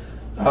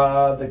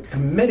 the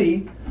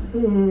committee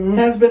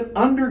has been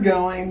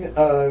undergoing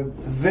a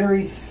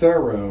very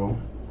thorough,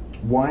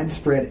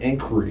 widespread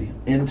inquiry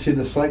into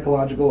the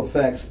psychological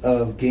effects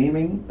of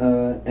gaming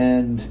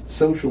and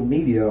social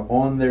media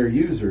on their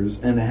users,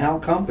 and how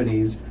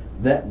companies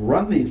that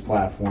run these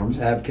platforms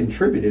have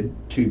contributed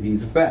to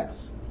these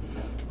effects.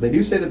 They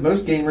do say that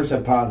most gamers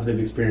have positive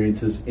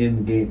experiences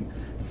in gaming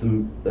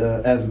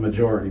as a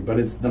majority, but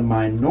it's the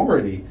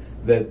minority,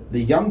 that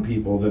the young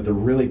people, that they're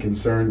really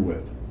concerned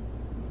with.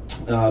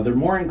 They're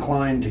more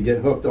inclined to get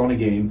hooked on a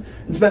game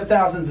and spend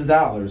thousands of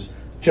dollars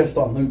just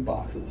on loot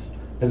boxes,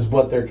 is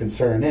what their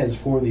concern is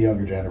for the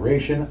younger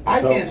generation.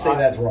 I can't say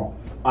that's wrong.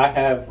 I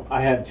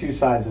have two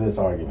sides of this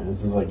argument.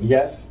 This is like,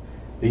 yes,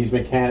 these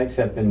mechanics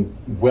have been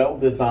well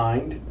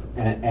designed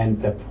and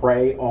to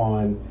prey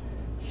on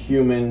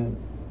human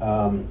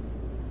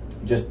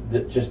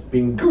just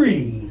being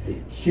greed.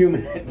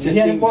 Human, just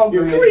Yeah, being well,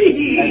 human,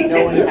 greed. and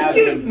knowing how to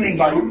Give me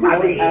incite, your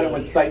money.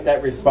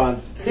 that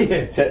response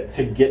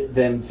to get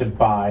them to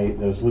buy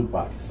those loot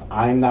boxes.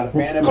 I'm not a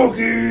fan of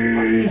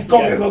Cookies!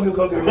 Cookies!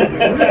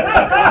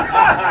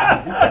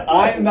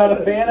 I'm not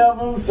a fan of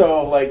them,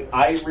 so like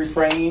I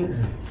refrain.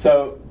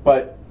 So,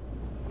 but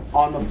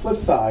on the flip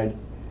side,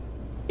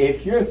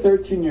 if your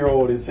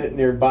 13-year-old is sitting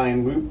there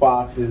buying loot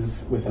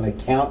boxes with an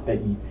account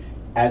that you,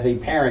 as a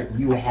parent,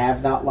 you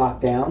have not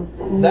locked down,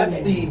 That's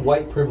the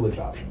white privilege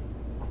option.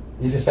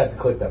 You just have to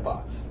click that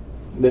box.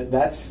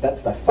 that's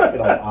the fuck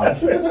it all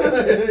option.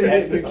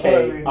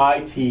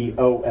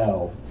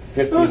 FUKITOL.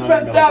 Who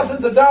spent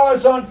thousands of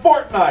dollars on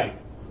Fortnite?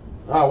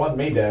 Oh, it wasn't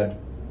me, Dad.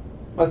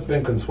 Must have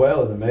been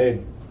Consuela, the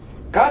maid.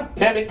 God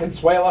damn it,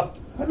 Consuela.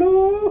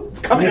 Hello? It's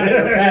coming out of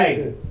your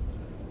pay.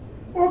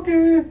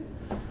 Okay.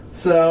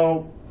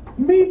 So,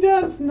 Me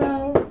does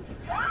now.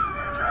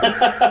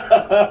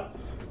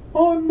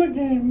 On the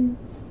game.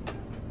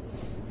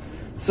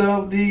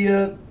 So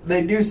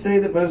they do say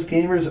that most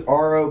gamers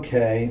are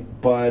okay,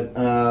 but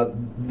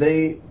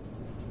they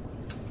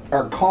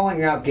are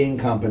calling out game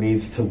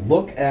companies to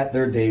look at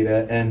their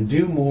data and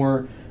do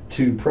more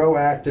to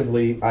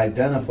proactively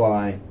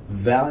identify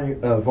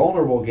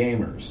vulnerable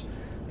gamers.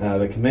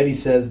 The committee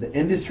says the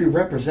industry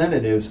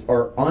representatives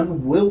are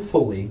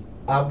unwillfully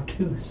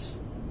obtuse.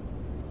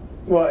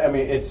 Well, I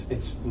mean,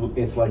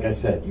 it's like I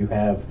said. You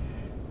have,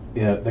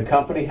 the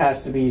company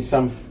has to be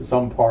some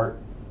part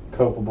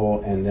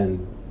culpable, and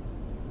then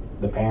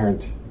the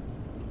parent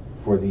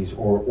for these,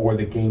 or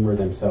the gamer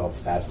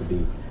themselves have to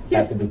be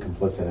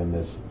complicit in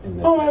this. Oh,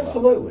 as well.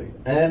 absolutely,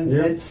 and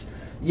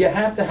you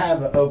have to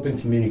have an open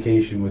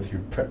communication with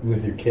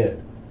your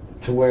kid,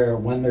 to where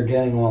when they're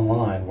getting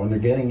online, when they're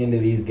getting into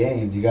these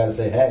games, you got to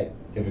say, hey,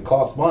 if it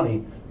costs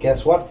money,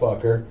 guess what,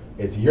 fucker?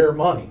 It's your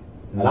money.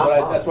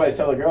 That's why I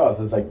tell the girls,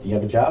 it's like, do you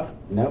have a job?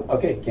 No?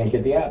 Okay, can't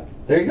get the app.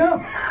 There you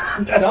go.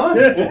 Done.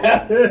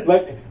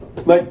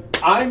 like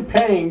I'm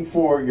paying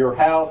for your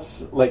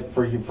house, like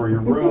for your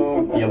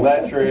room, the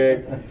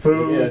electric,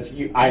 food.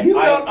 You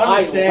don't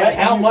understand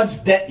how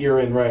much debt you're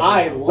in right now.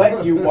 I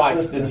let you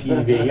watch the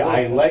TV.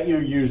 I let you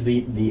use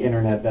the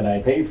internet that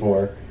I pay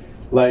for.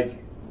 Like,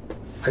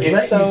 I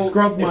let you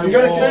scrub my if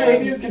you're walls. gonna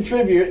say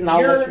contribute, and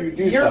I'll let you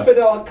do you're stuff.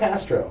 Fidel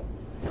Castro.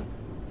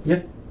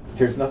 Yeah.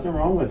 There's nothing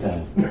wrong with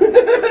that.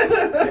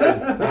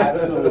 There's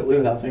absolutely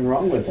nothing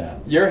wrong with that.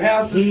 Your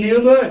house is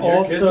sealed in.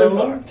 Your kids are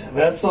fucked.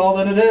 That's all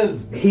that it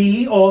is.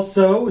 He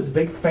also is a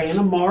big fan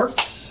of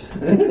Marx.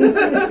 You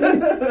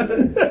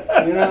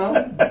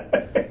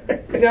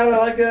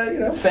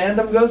gotta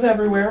fandom goes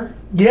everywhere,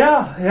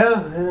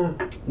 Yeah.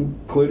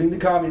 including the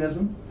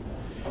communism.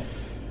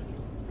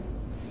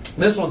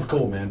 This one's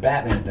cool, man.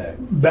 Batman Day.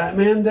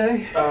 Batman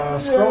Day?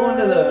 Scrolling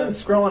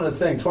to the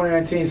thing.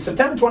 2019,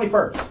 September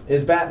 21st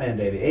is Batman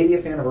Day, the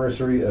 80th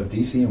anniversary of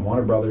DC and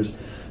Warner Brothers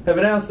have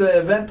announced the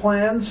event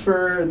plans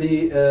for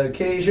the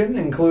occasion,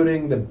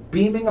 including the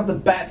beaming of the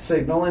bat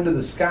signal into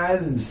the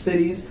skies and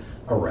cities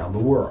around the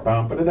world.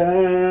 What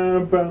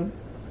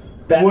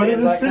are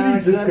the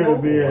cities it's going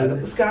to be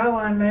in? The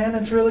skyline, man,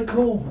 it's really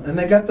cool. And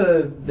they got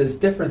this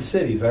different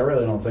cities. I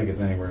really don't think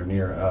it's anywhere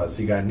near us.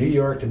 You got New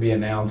York to be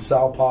announced,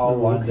 Sao Paulo,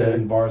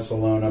 London,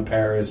 Barcelona,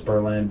 Paris,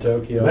 Berlin,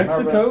 Tokyo,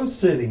 Mexico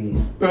City,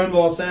 and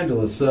Los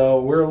Angeles. So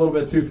we're a little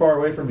bit too far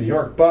away from New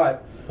York,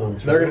 but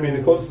they're going to be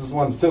the closest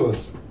ones to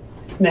us.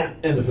 Nah,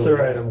 it's all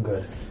right. I'm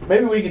good.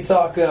 Maybe we could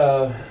talk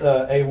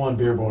A1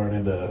 Beerborn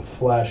into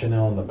flashing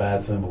on the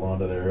bat symbol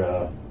onto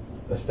their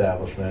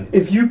establishment.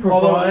 If you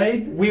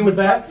provide the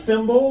bat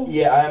symbol?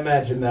 Yeah, I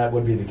imagine that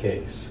would be the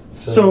case.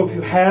 So if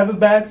you have a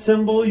bat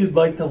symbol you'd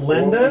like to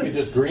lend us,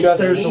 just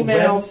there's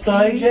email a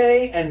website.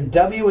 PJ and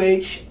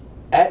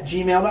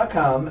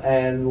WH@gmail.com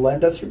and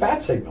lend us your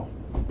bat signal.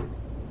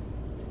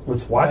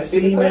 Let's watch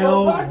the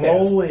emails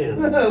roll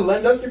in.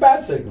 Lend us your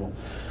bat signal.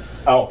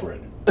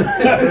 Alfred.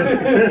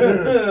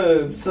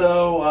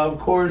 So, of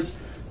course,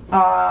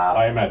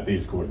 I am at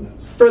these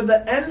coordinates. For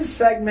the end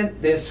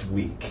segment this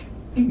week,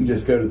 you can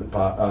just go to the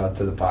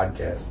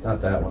podcast,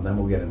 not that one. Then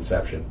we'll get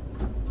Inception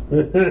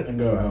and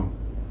go home.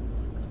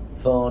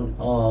 Phone,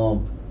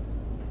 home,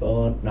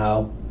 phone.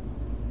 No,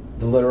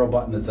 the literal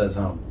button that says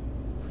home.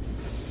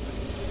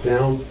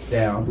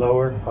 Down,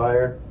 lower,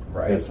 higher.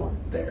 Right, this one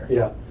there.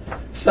 Yeah.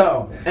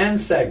 So, end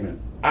segment.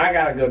 I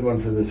got a good one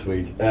for this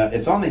week.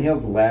 It's on the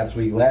heels of last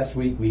week. Last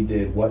week we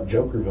did What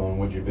Joker Villain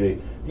Would You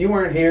Be? You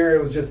weren't here.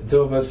 It was just the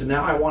two of us. And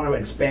now I want to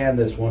expand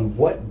this one.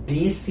 What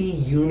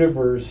DC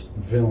Universe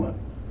villain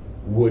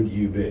would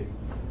you be?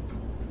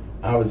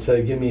 I would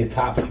say give me a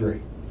top 3.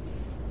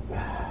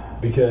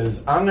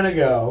 Because I'm going to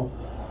go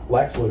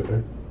Lex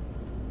Luthor.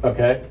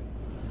 Okay.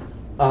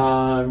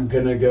 I'm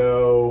going to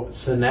go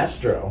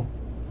Sinestro.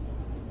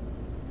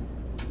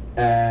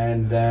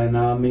 And then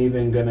I'm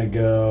even going to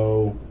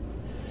go...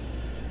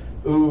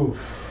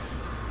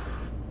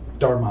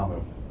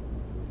 Dormammu.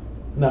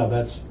 No,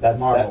 that's Marvel. That's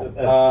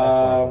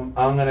Marvel.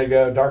 I'm gonna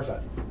go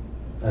Darkseid.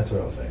 That's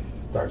what I was saying.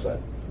 Darkseid.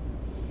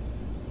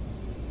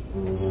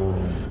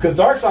 Because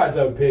Darkseid's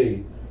OP.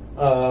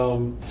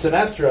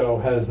 Sinestro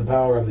has the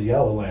power of the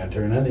Yellow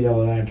Lantern and the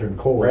Yellow Lantern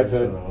Corps. Red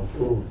Hood.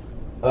 So.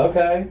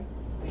 Okay.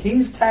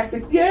 He's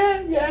technically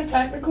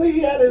technically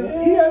he had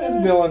his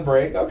villain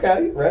break.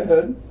 Okay, Red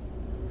Hood.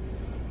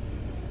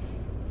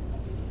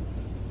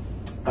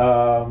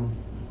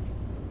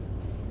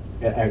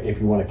 If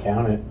you want to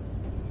count it,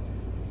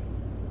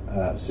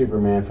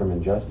 Superman from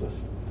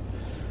Injustice.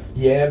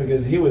 Yeah,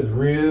 because he was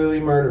really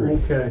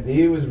murdery. Okay.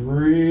 He was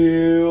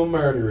real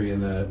murdery in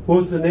that. What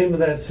was the name of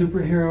that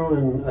superhero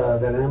in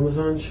that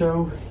Amazon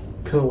show?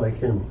 Kind of like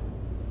him.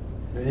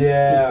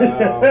 Yeah,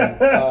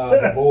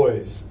 The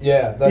Boys.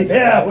 Yeah, that's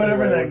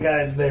whatever that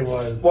guy's name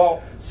was.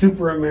 Well,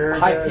 Super America.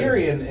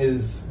 Hyperion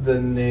is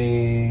the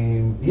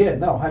name. Yeah,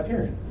 no,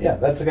 Hyperion. Yeah,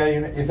 that's the guy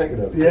you're thinking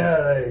of. Yeah,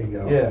 there you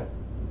go. Yeah.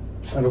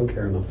 I don't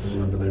care enough to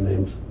remember their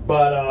names.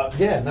 But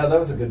that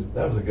was a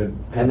good.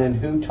 And then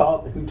who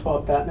taught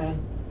Batman?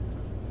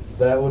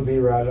 That would be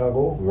Ra's al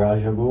Ghul.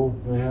 Ra's al Ghul.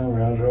 Yeah,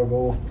 Ra's al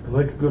Ghul. I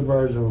like a good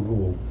Ra's al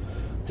Ghul.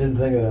 Didn't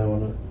think of that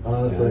one.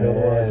 Honestly,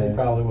 otherwise he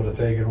probably would have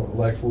taken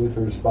Lex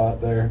Luthor's spot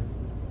there.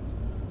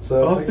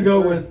 So I'll have to go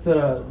with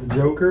the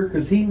Joker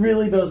because he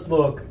really does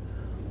look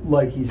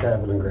like he's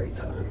having a great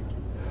time.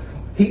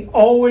 He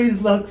always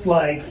looks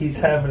like he's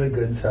having a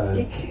good time.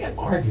 You can't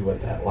argue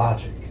with that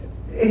logic.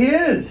 He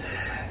is.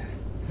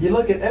 You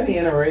look at any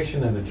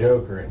iteration of the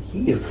Joker, and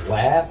he is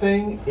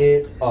laughing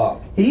it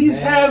up. He's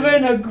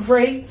having a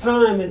great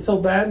time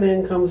until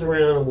Batman comes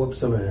around and whoops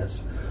some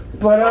ass.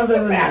 But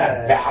other than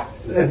that,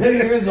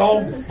 here's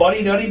old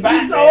funny-nutty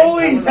Batman. He's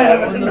always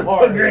having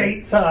a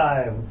great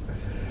time.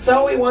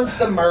 So he wants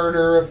to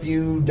murder a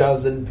few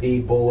dozen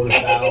people or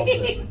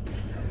 1,000.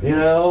 You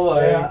know,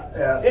 like,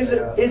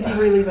 is he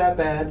really that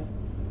bad?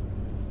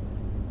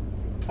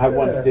 I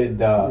once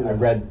did. I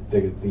read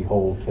the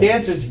whole thing. The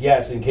answer is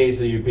yes. In case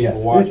of you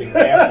people watching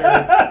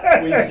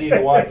after we see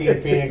the Joaquin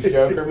Phoenix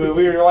Joker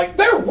movie, you're like,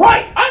 they're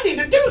right. I need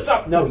to do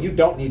something. No, you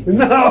don't need to.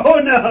 No.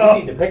 You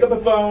need to pick up a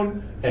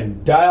phone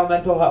and dial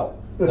mental health.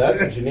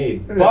 That's what you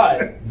need.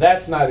 But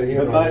that's neither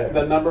here nor there.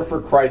 The number for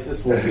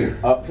crisis will be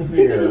up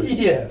here.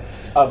 Yeah.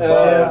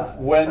 Above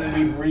when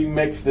we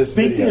remix this.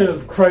 Speaking video.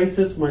 of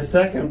crisis, my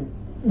second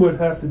would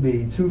have to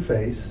be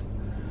Two-Face,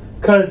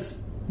 because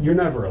you're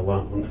never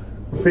alone.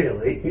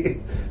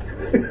 Really.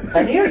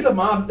 And here's a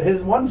mob.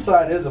 His one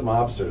side is a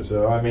mobster,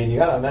 so I mean, you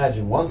got to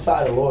imagine one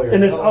side a lawyer,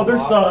 and his other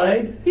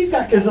side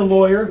is a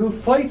lawyer who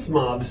fights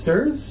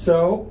mobsters.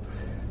 So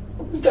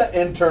what's that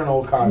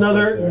internal conflict? It's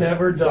another there?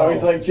 never dull. So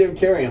he's like Jim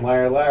Carrey and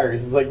Liar Liar.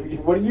 He's like,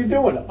 "What are you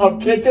doing? I'm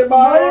kicking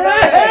my own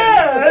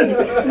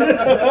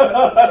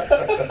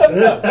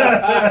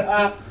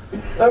ass."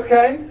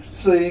 Okay,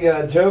 so you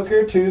got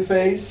Joker,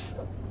 Two-Face.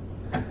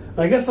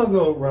 I guess I'll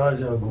go with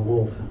Ra's al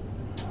Ghul.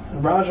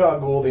 Ra's al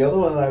Ghul. The other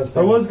one that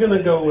I was going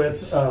to go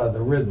with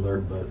the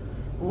Riddler,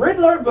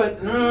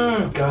 but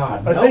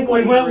God, I think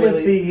we went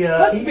with the.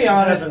 Let's be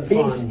honest,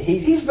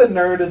 he's the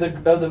nerd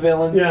of the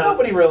villains. Yeah.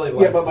 Nobody really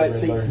likes but the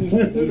Riddler.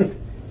 see,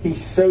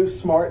 he's so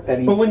smart that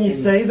he's. But when you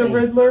say the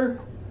Riddler,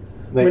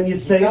 like,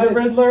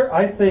 Riddler,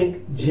 I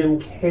think Jim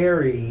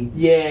Carrey.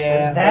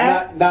 Yeah,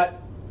 that not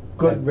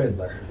good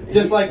Riddler.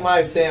 Just like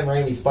my Sam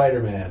Raimi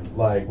Spider-Man,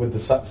 like with the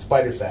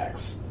spider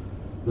sacks,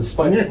 the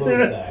spider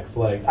fluid sacks.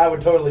 Like I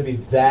would totally be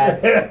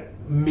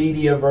that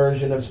media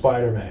version of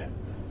Spider-Man.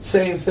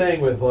 Same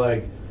thing with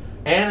like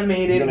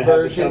animated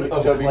version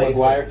of Tobey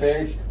Maguire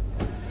Clayface.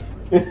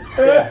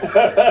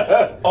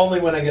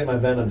 Only when I get my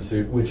Venom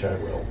suit, which I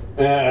will.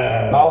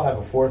 I'll have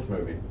a fourth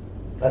movie.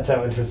 That's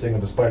how interesting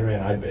of a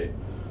Spider-Man I'd be.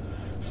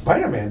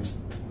 Spider-Man's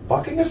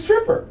fucking a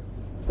stripper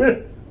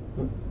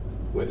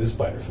with his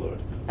spider fluid.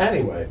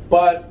 Anyway,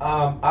 but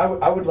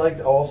I would like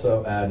to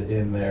also add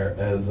in there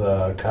as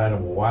a kind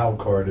of a wild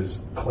card is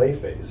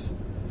Clayface,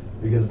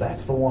 because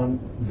that's the one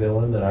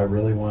villain that I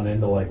really want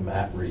into, like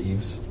Matt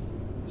Reeves'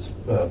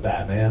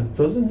 Batman.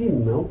 Doesn't he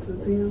melt at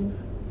the end?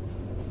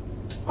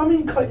 I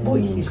mean, well,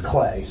 he's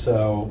clay,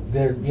 so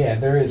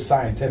there is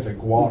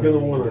scientific water. You're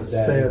gonna want to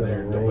stay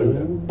there,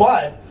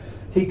 but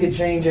he could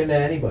change into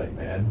anybody,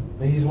 man.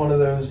 He's one of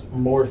those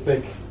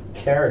morphic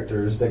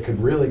characters that could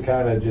really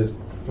kind of just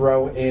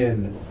throw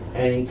in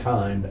any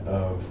kind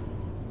of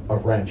a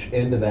wrench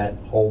into that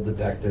whole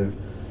detective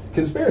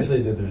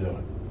conspiracy that they're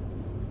doing.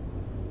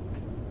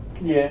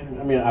 Yeah,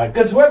 I mean,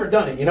 because whoever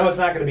done it, it's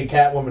not going to be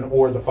Catwoman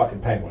or the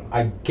fucking Penguin.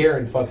 I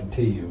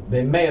guarantee you.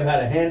 They may have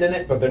had a hand in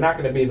it, but they're not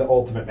going to be the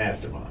ultimate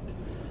mastermind.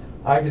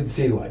 I could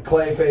see like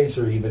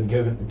Clayface or even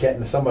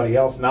getting somebody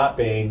else not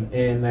being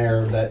in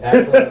there that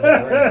actually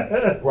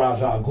has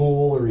Ra's al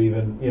Ghul or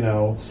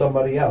even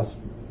somebody else.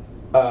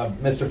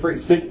 Mr.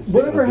 Freeze.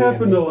 Whatever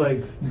happened to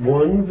like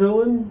one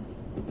villain?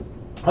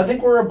 I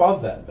think we're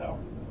above that though.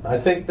 I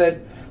think that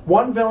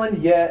one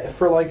villain,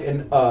 for like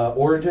an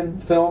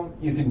origin film,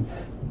 you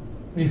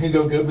can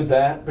go good with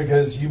that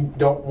because you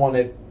don't want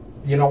a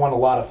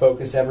lot of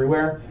focus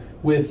everywhere.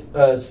 With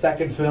a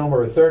second film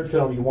or a third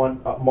film, you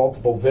want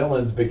multiple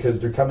villains because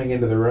they're coming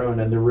into their own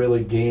and they're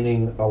really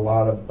gaining a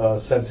lot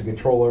of sense of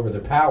control over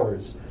their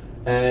powers.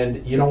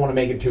 And you don't want to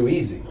make it too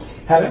easy.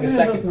 Having a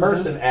second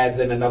person adds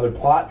in another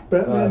plot.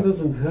 Batman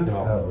doesn't have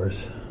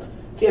powers.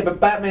 Yeah, but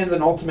Batman's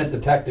an ultimate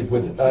detective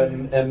with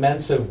an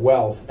immense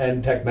wealth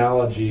and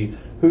technology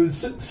who's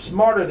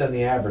smarter than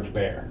the average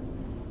bear.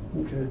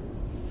 Okay.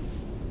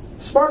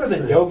 Smarter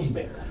than Yogi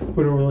Bear.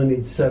 We don't really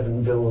need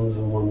 7 villains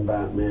in one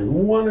Batman.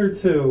 1 or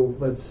 2,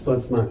 let's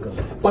not go.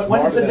 But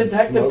when it's a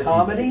detective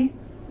comedy,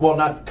 well,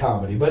 not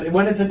comedy, but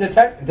when it's a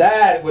detective,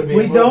 that would be.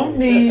 We don't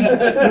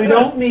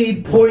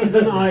need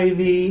Poison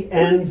Ivy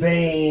and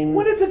Bane.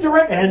 When it's a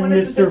direct and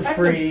Mr.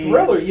 Freeze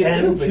thriller,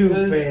 and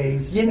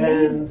Two-Face,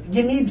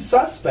 you need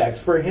suspects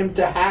for him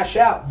to hash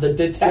out the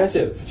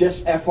detective.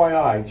 Just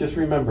FYI, just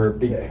remember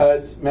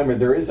remember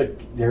there is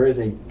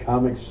a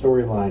comic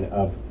storyline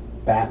of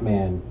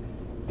Batman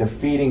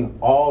defeating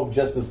all of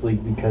Justice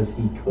League because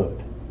he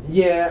could.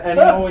 Yeah, and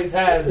he always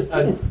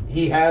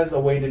has a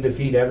way to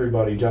defeat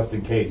everybody just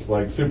in case.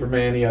 Like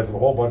Superman, he has a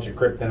whole bunch of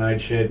kryptonite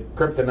shit,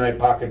 kryptonite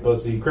pocket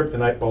pussy,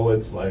 kryptonite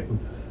bullets, like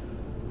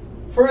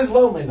for his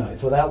lonely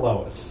nights without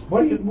Lois.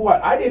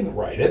 What? I didn't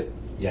write it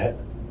yet.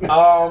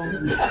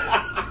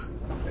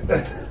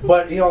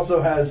 But he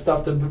also has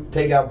stuff to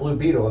take out Blue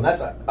Beetle, and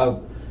that's a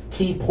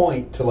key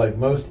point to like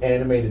most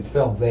animated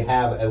films. They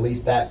have at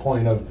least that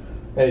point of,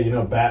 hey,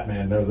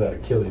 Batman knows how to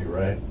kill you,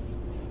 right?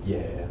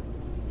 Yeah.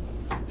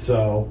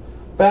 So,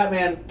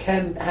 Batman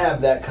can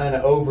have that kind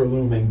of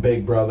over-looming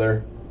Big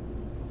Brother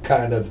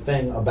kind of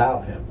thing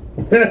about him.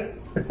 That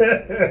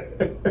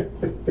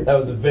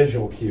was a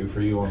visual cue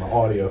for you on the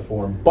audio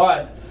form.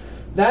 But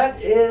that's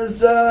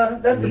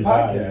the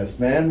podcast,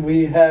 man.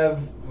 We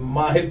have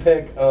my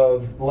pick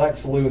of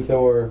Lex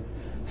Luthor,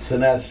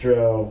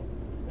 Sinestro,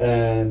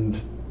 and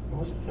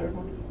what was the third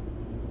one?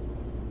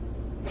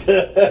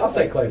 I'll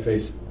say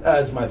Clayface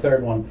as my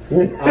third one.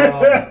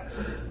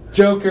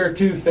 Joker,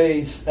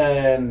 Two-Face,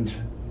 and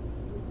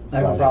I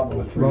have a problem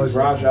with threes.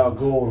 Ra's al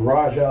Ghul,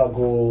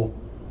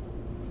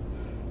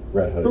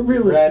 Red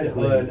Hood. Red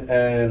Hood,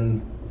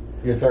 and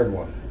your third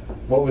one.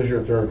 What was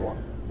your third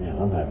one? Yeah,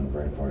 I'm having a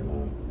brain fart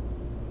now.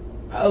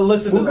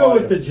 We'll go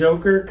with the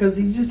Joker because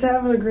he's just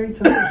having a great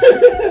time.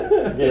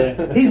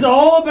 Yeah, he's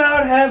all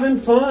about having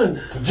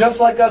fun, just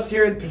like us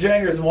here at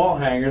Pajangers and Wall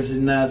Hangers.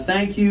 And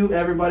thank you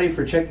everybody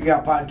for checking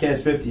out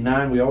Podcast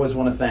 59. We always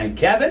want to thank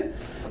Kevin,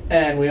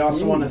 and we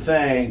also want to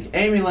thank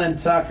Amy Lynn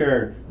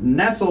Tucker,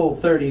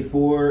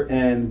 Nestle34,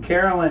 and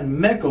Carolyn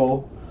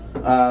Mickle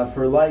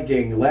for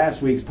liking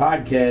last week's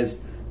podcast,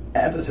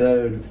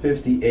 episode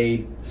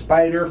 58,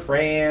 Spider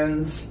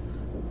Friends.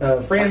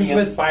 Friends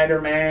with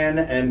Spider-Man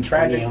and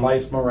Tragic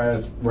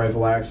Plasma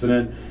Rifle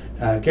Accident.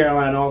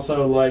 Caroline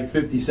also liked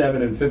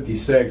 57 and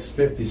 56.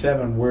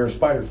 57 were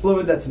Spider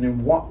Fluid. That's a new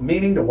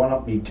meaning to One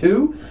Up Me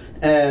 2.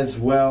 As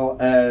well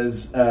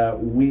as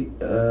we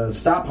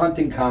Stop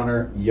Hunting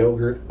Connor,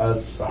 Yogurt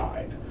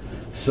Aside.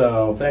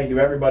 So thank you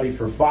everybody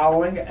for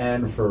following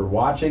and for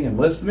watching and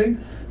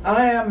listening.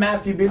 I am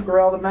Matthew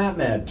Bucarell, the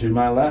Matman. To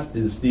my left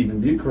is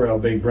Stephen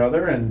Bucarell, Big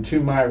Brother, and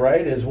to my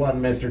right is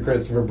one Mr.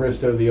 Christopher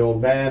Bristow, the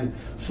old man.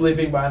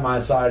 Sleeping by my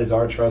side is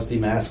our trusty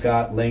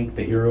mascot, Link,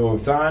 the hero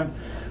of time.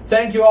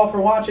 Thank you all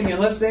for watching and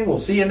listening. We'll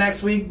see you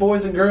next week,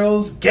 boys and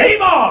girls.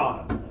 Game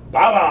on!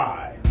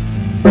 Bye-bye!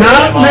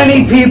 Not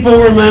many people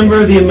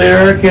remember the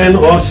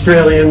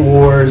American-Australian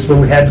wars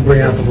when we had to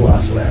bring out the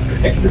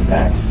Velociraptor. Extra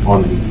pack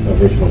on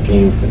the original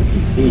game for the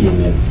PC, and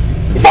then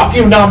Fuck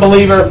you,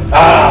 non-believer!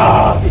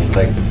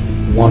 Like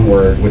one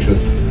word, which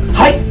was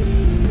hi.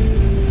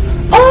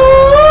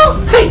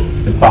 Oh, hi.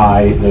 to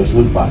buy those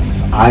loot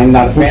boxes. I'm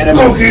not a fan of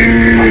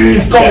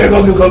Cookies.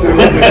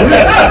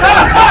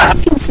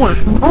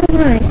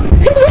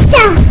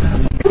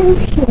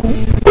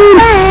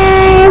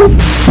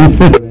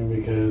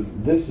 Because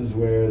this is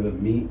where the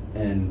meat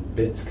and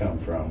bits come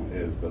from.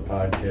 Is the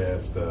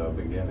podcast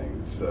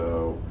beginning?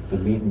 So the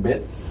meat and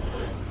bits.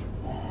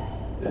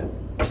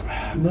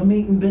 The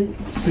meat and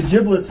bits. The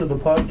giblets of the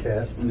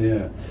podcast.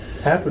 Yeah.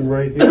 Happened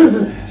right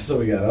here. So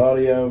we got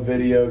audio,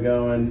 video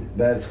going.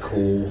 That's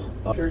cool.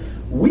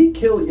 We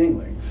kill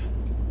Yinglings,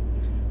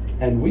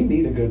 and we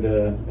need a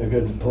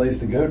good place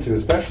to go to,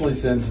 especially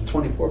since a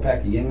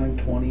 24-pack of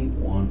Yingling,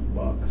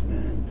 $21,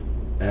 man.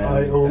 And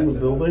I own the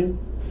building.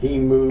 He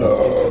moved into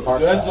Parkside.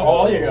 That's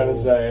all you got to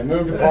say. I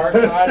moved to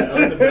Parkside,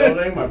 owned the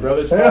building. My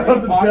brother I started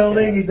own the the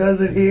building. He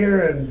does it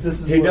here, and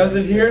this is He what does I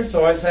it do. here,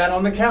 so I sat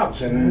on the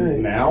couch,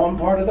 and now I'm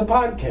part of the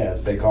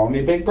podcast. They call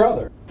me Big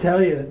Brother.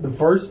 Tell you, the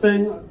first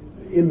thing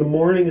in the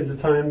morning is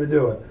the time to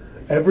do it.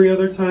 Every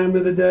other time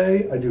of the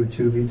day, I do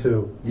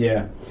 2v2.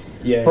 Yeah.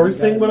 Yeah. First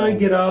thing when I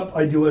get up,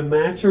 I do a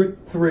match or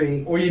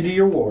 3. Or you do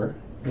your war.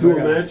 Do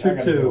a match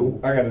or 2.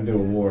 I got to do a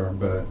war,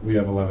 but we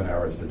have 11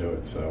 hours to do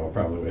it, so I'll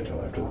probably wait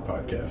till after the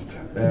podcast.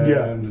 And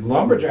Yeah.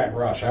 Lumberjack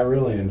Rush, I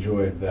really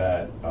enjoyed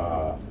that.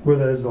 Where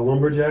there's the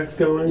lumberjacks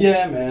going.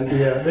 Yeah, man.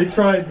 Yeah, they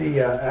tried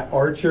the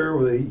Archer,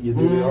 where you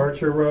do the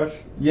Archer rush.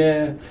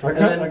 Yeah. I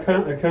kind of like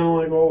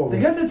all of They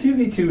them. got the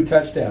 2v2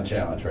 touchdown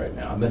challenge right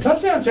now. And the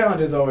touchdown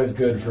challenge is always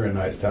good for a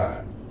nice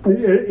time.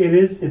 It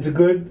is. It's a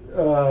good,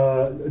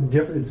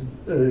 it's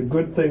a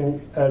good thing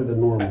out of the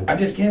normal. I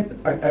just can't.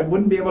 I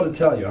wouldn't be able to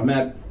tell you. I'm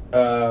at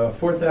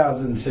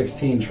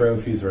 4,016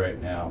 trophies right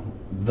now.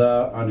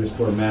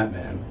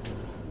 _Matman.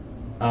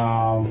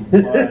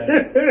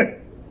 But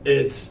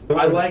it's.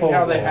 I like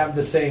how they have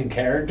the same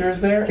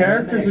characters there.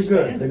 Characters are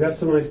good. They got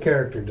some nice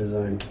character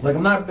design. Like,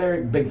 I'm not a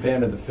very big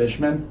fan of the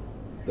fisherman.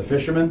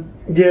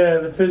 Yeah,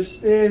 the fish.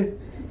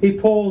 He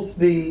pulls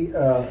the.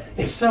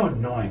 It's so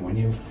annoying when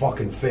you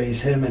fucking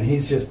face him and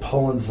he's just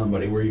pulling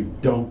somebody where you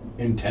don't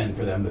intend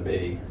for them to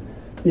be.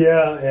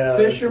 Yeah.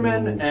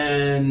 Fisherman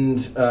and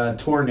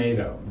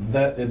Tornado.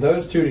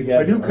 Those two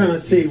together. I do kind are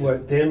of see decent.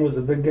 what Dan was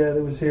the big guy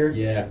that was here.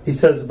 Yeah. He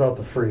says about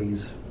the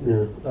freeze.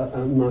 Yeah,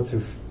 I'm not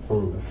too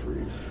fond of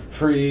freeze.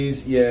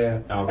 Freeze,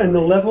 yeah. And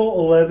the level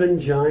 11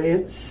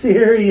 giant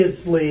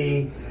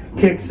seriously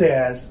kicks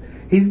ass.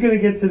 He's gonna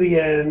get to the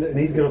end and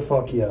he's gonna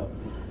fuck you up.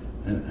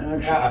 And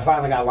actually, I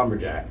finally got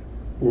Lumberjack.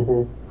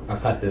 Mm-hmm. I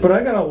cut this. But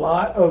I got a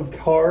lot of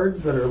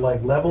cards that are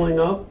like leveling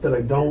up that I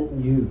don't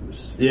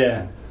use.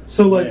 Yeah.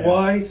 So like, Yeah.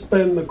 why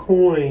spend the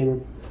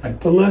coin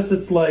unless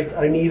it's like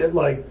I need it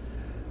like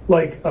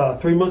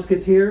Three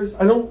Musketeers?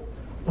 I'm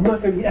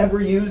not going to ever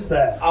use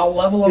that. I'll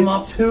level them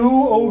up. It's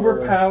too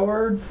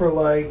overpowered for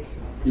like.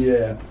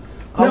 Yeah.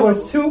 No,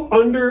 it's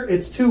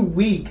too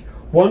weak.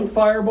 One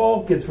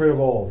fireball gets rid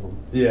of all of them.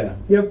 Yeah.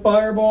 You have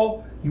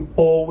fireball, you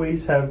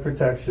always have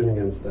protection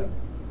against them.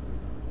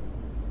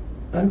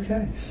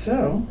 Okay,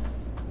 so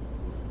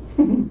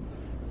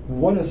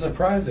what a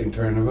surprising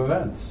turn of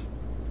events.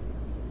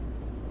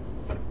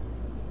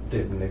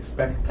 Didn't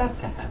expect that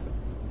to happen.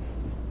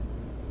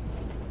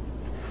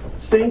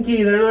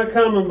 Stinky, they're not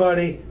coming,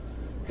 buddy.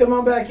 Come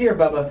on back here,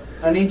 Bubba.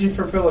 I need you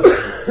for Phyllis.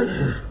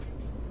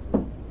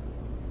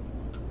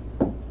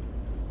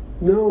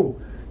 No,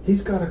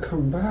 he's got to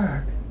come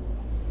back.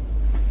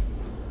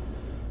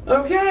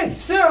 Okay,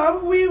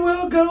 so we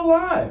will go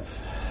live.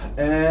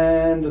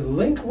 And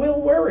Link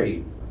will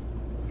worry.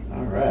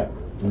 All right,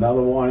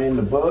 another one in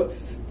the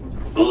books.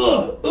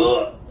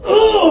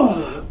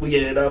 We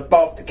get up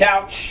off the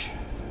couch.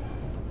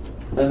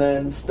 And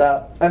then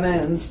stop the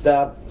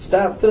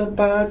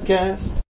podcast.